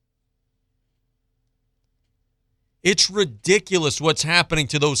system. It's ridiculous what's happening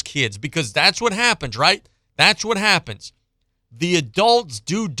to those kids, because that's what happens, right? That's what happens. The adults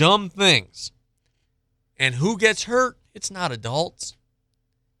do dumb things. And who gets hurt? It's not adults.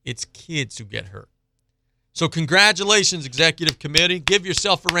 It's kids who get hurt. So congratulations, Executive Committee. Give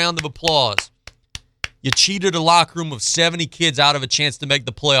yourself a round of applause. You cheated a locker room of 70 kids out of a chance to make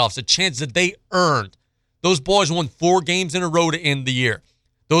the playoffs, a chance that they earned. Those boys won 4 games in a row to end the year.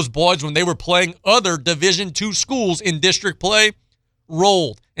 Those boys, when they were playing other Division II schools in district play,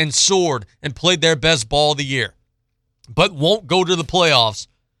 rolled and soared and played their best ball of the year, but won't go to the playoffs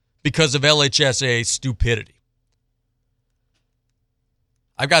because of LHSAA stupidity.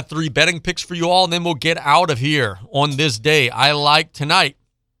 I've got 3 betting picks for you all, and then we'll get out of here on this day. I like tonight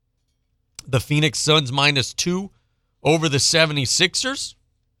the Phoenix Suns -2 over the 76ers.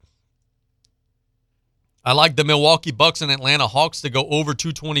 I like the Milwaukee Bucks and Atlanta Hawks to go over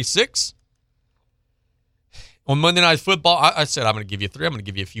 226. On Monday Night Football, I said I'm going to give you 3. I'm going to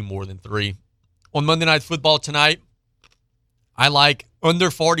give you a few more than 3. On Monday Night Football tonight, I like under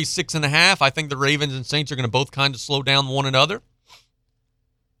 46.5. I think the Ravens and Saints are going to both kind of slow down one another.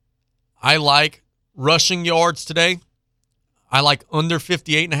 I like rushing yards today. I like under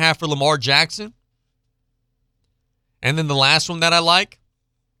 58.5 for Lamar Jackson. And then the last one that I like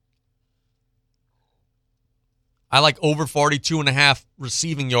over 42.5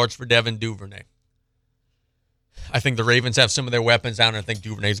 receiving yards for Devin Duvernay. I think the Ravens have some of their weapons down, and I think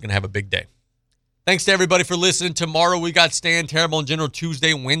Duvernay is going to have a big day. Thanks to everybody for listening. Tomorrow we got Stan, Terrebonne General.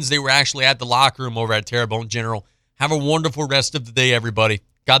 Tuesday and Wednesday we're actually at the locker room over at Terrebonne General. Have a wonderful rest of the day, everybody.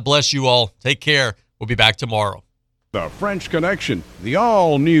 God bless you all. Take care. We'll be back tomorrow. The French Connection, the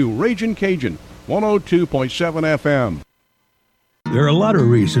all-new Ragin' Cajun, 102.7 FM. There are a lot of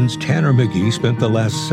reasons Tanner McGee spent the last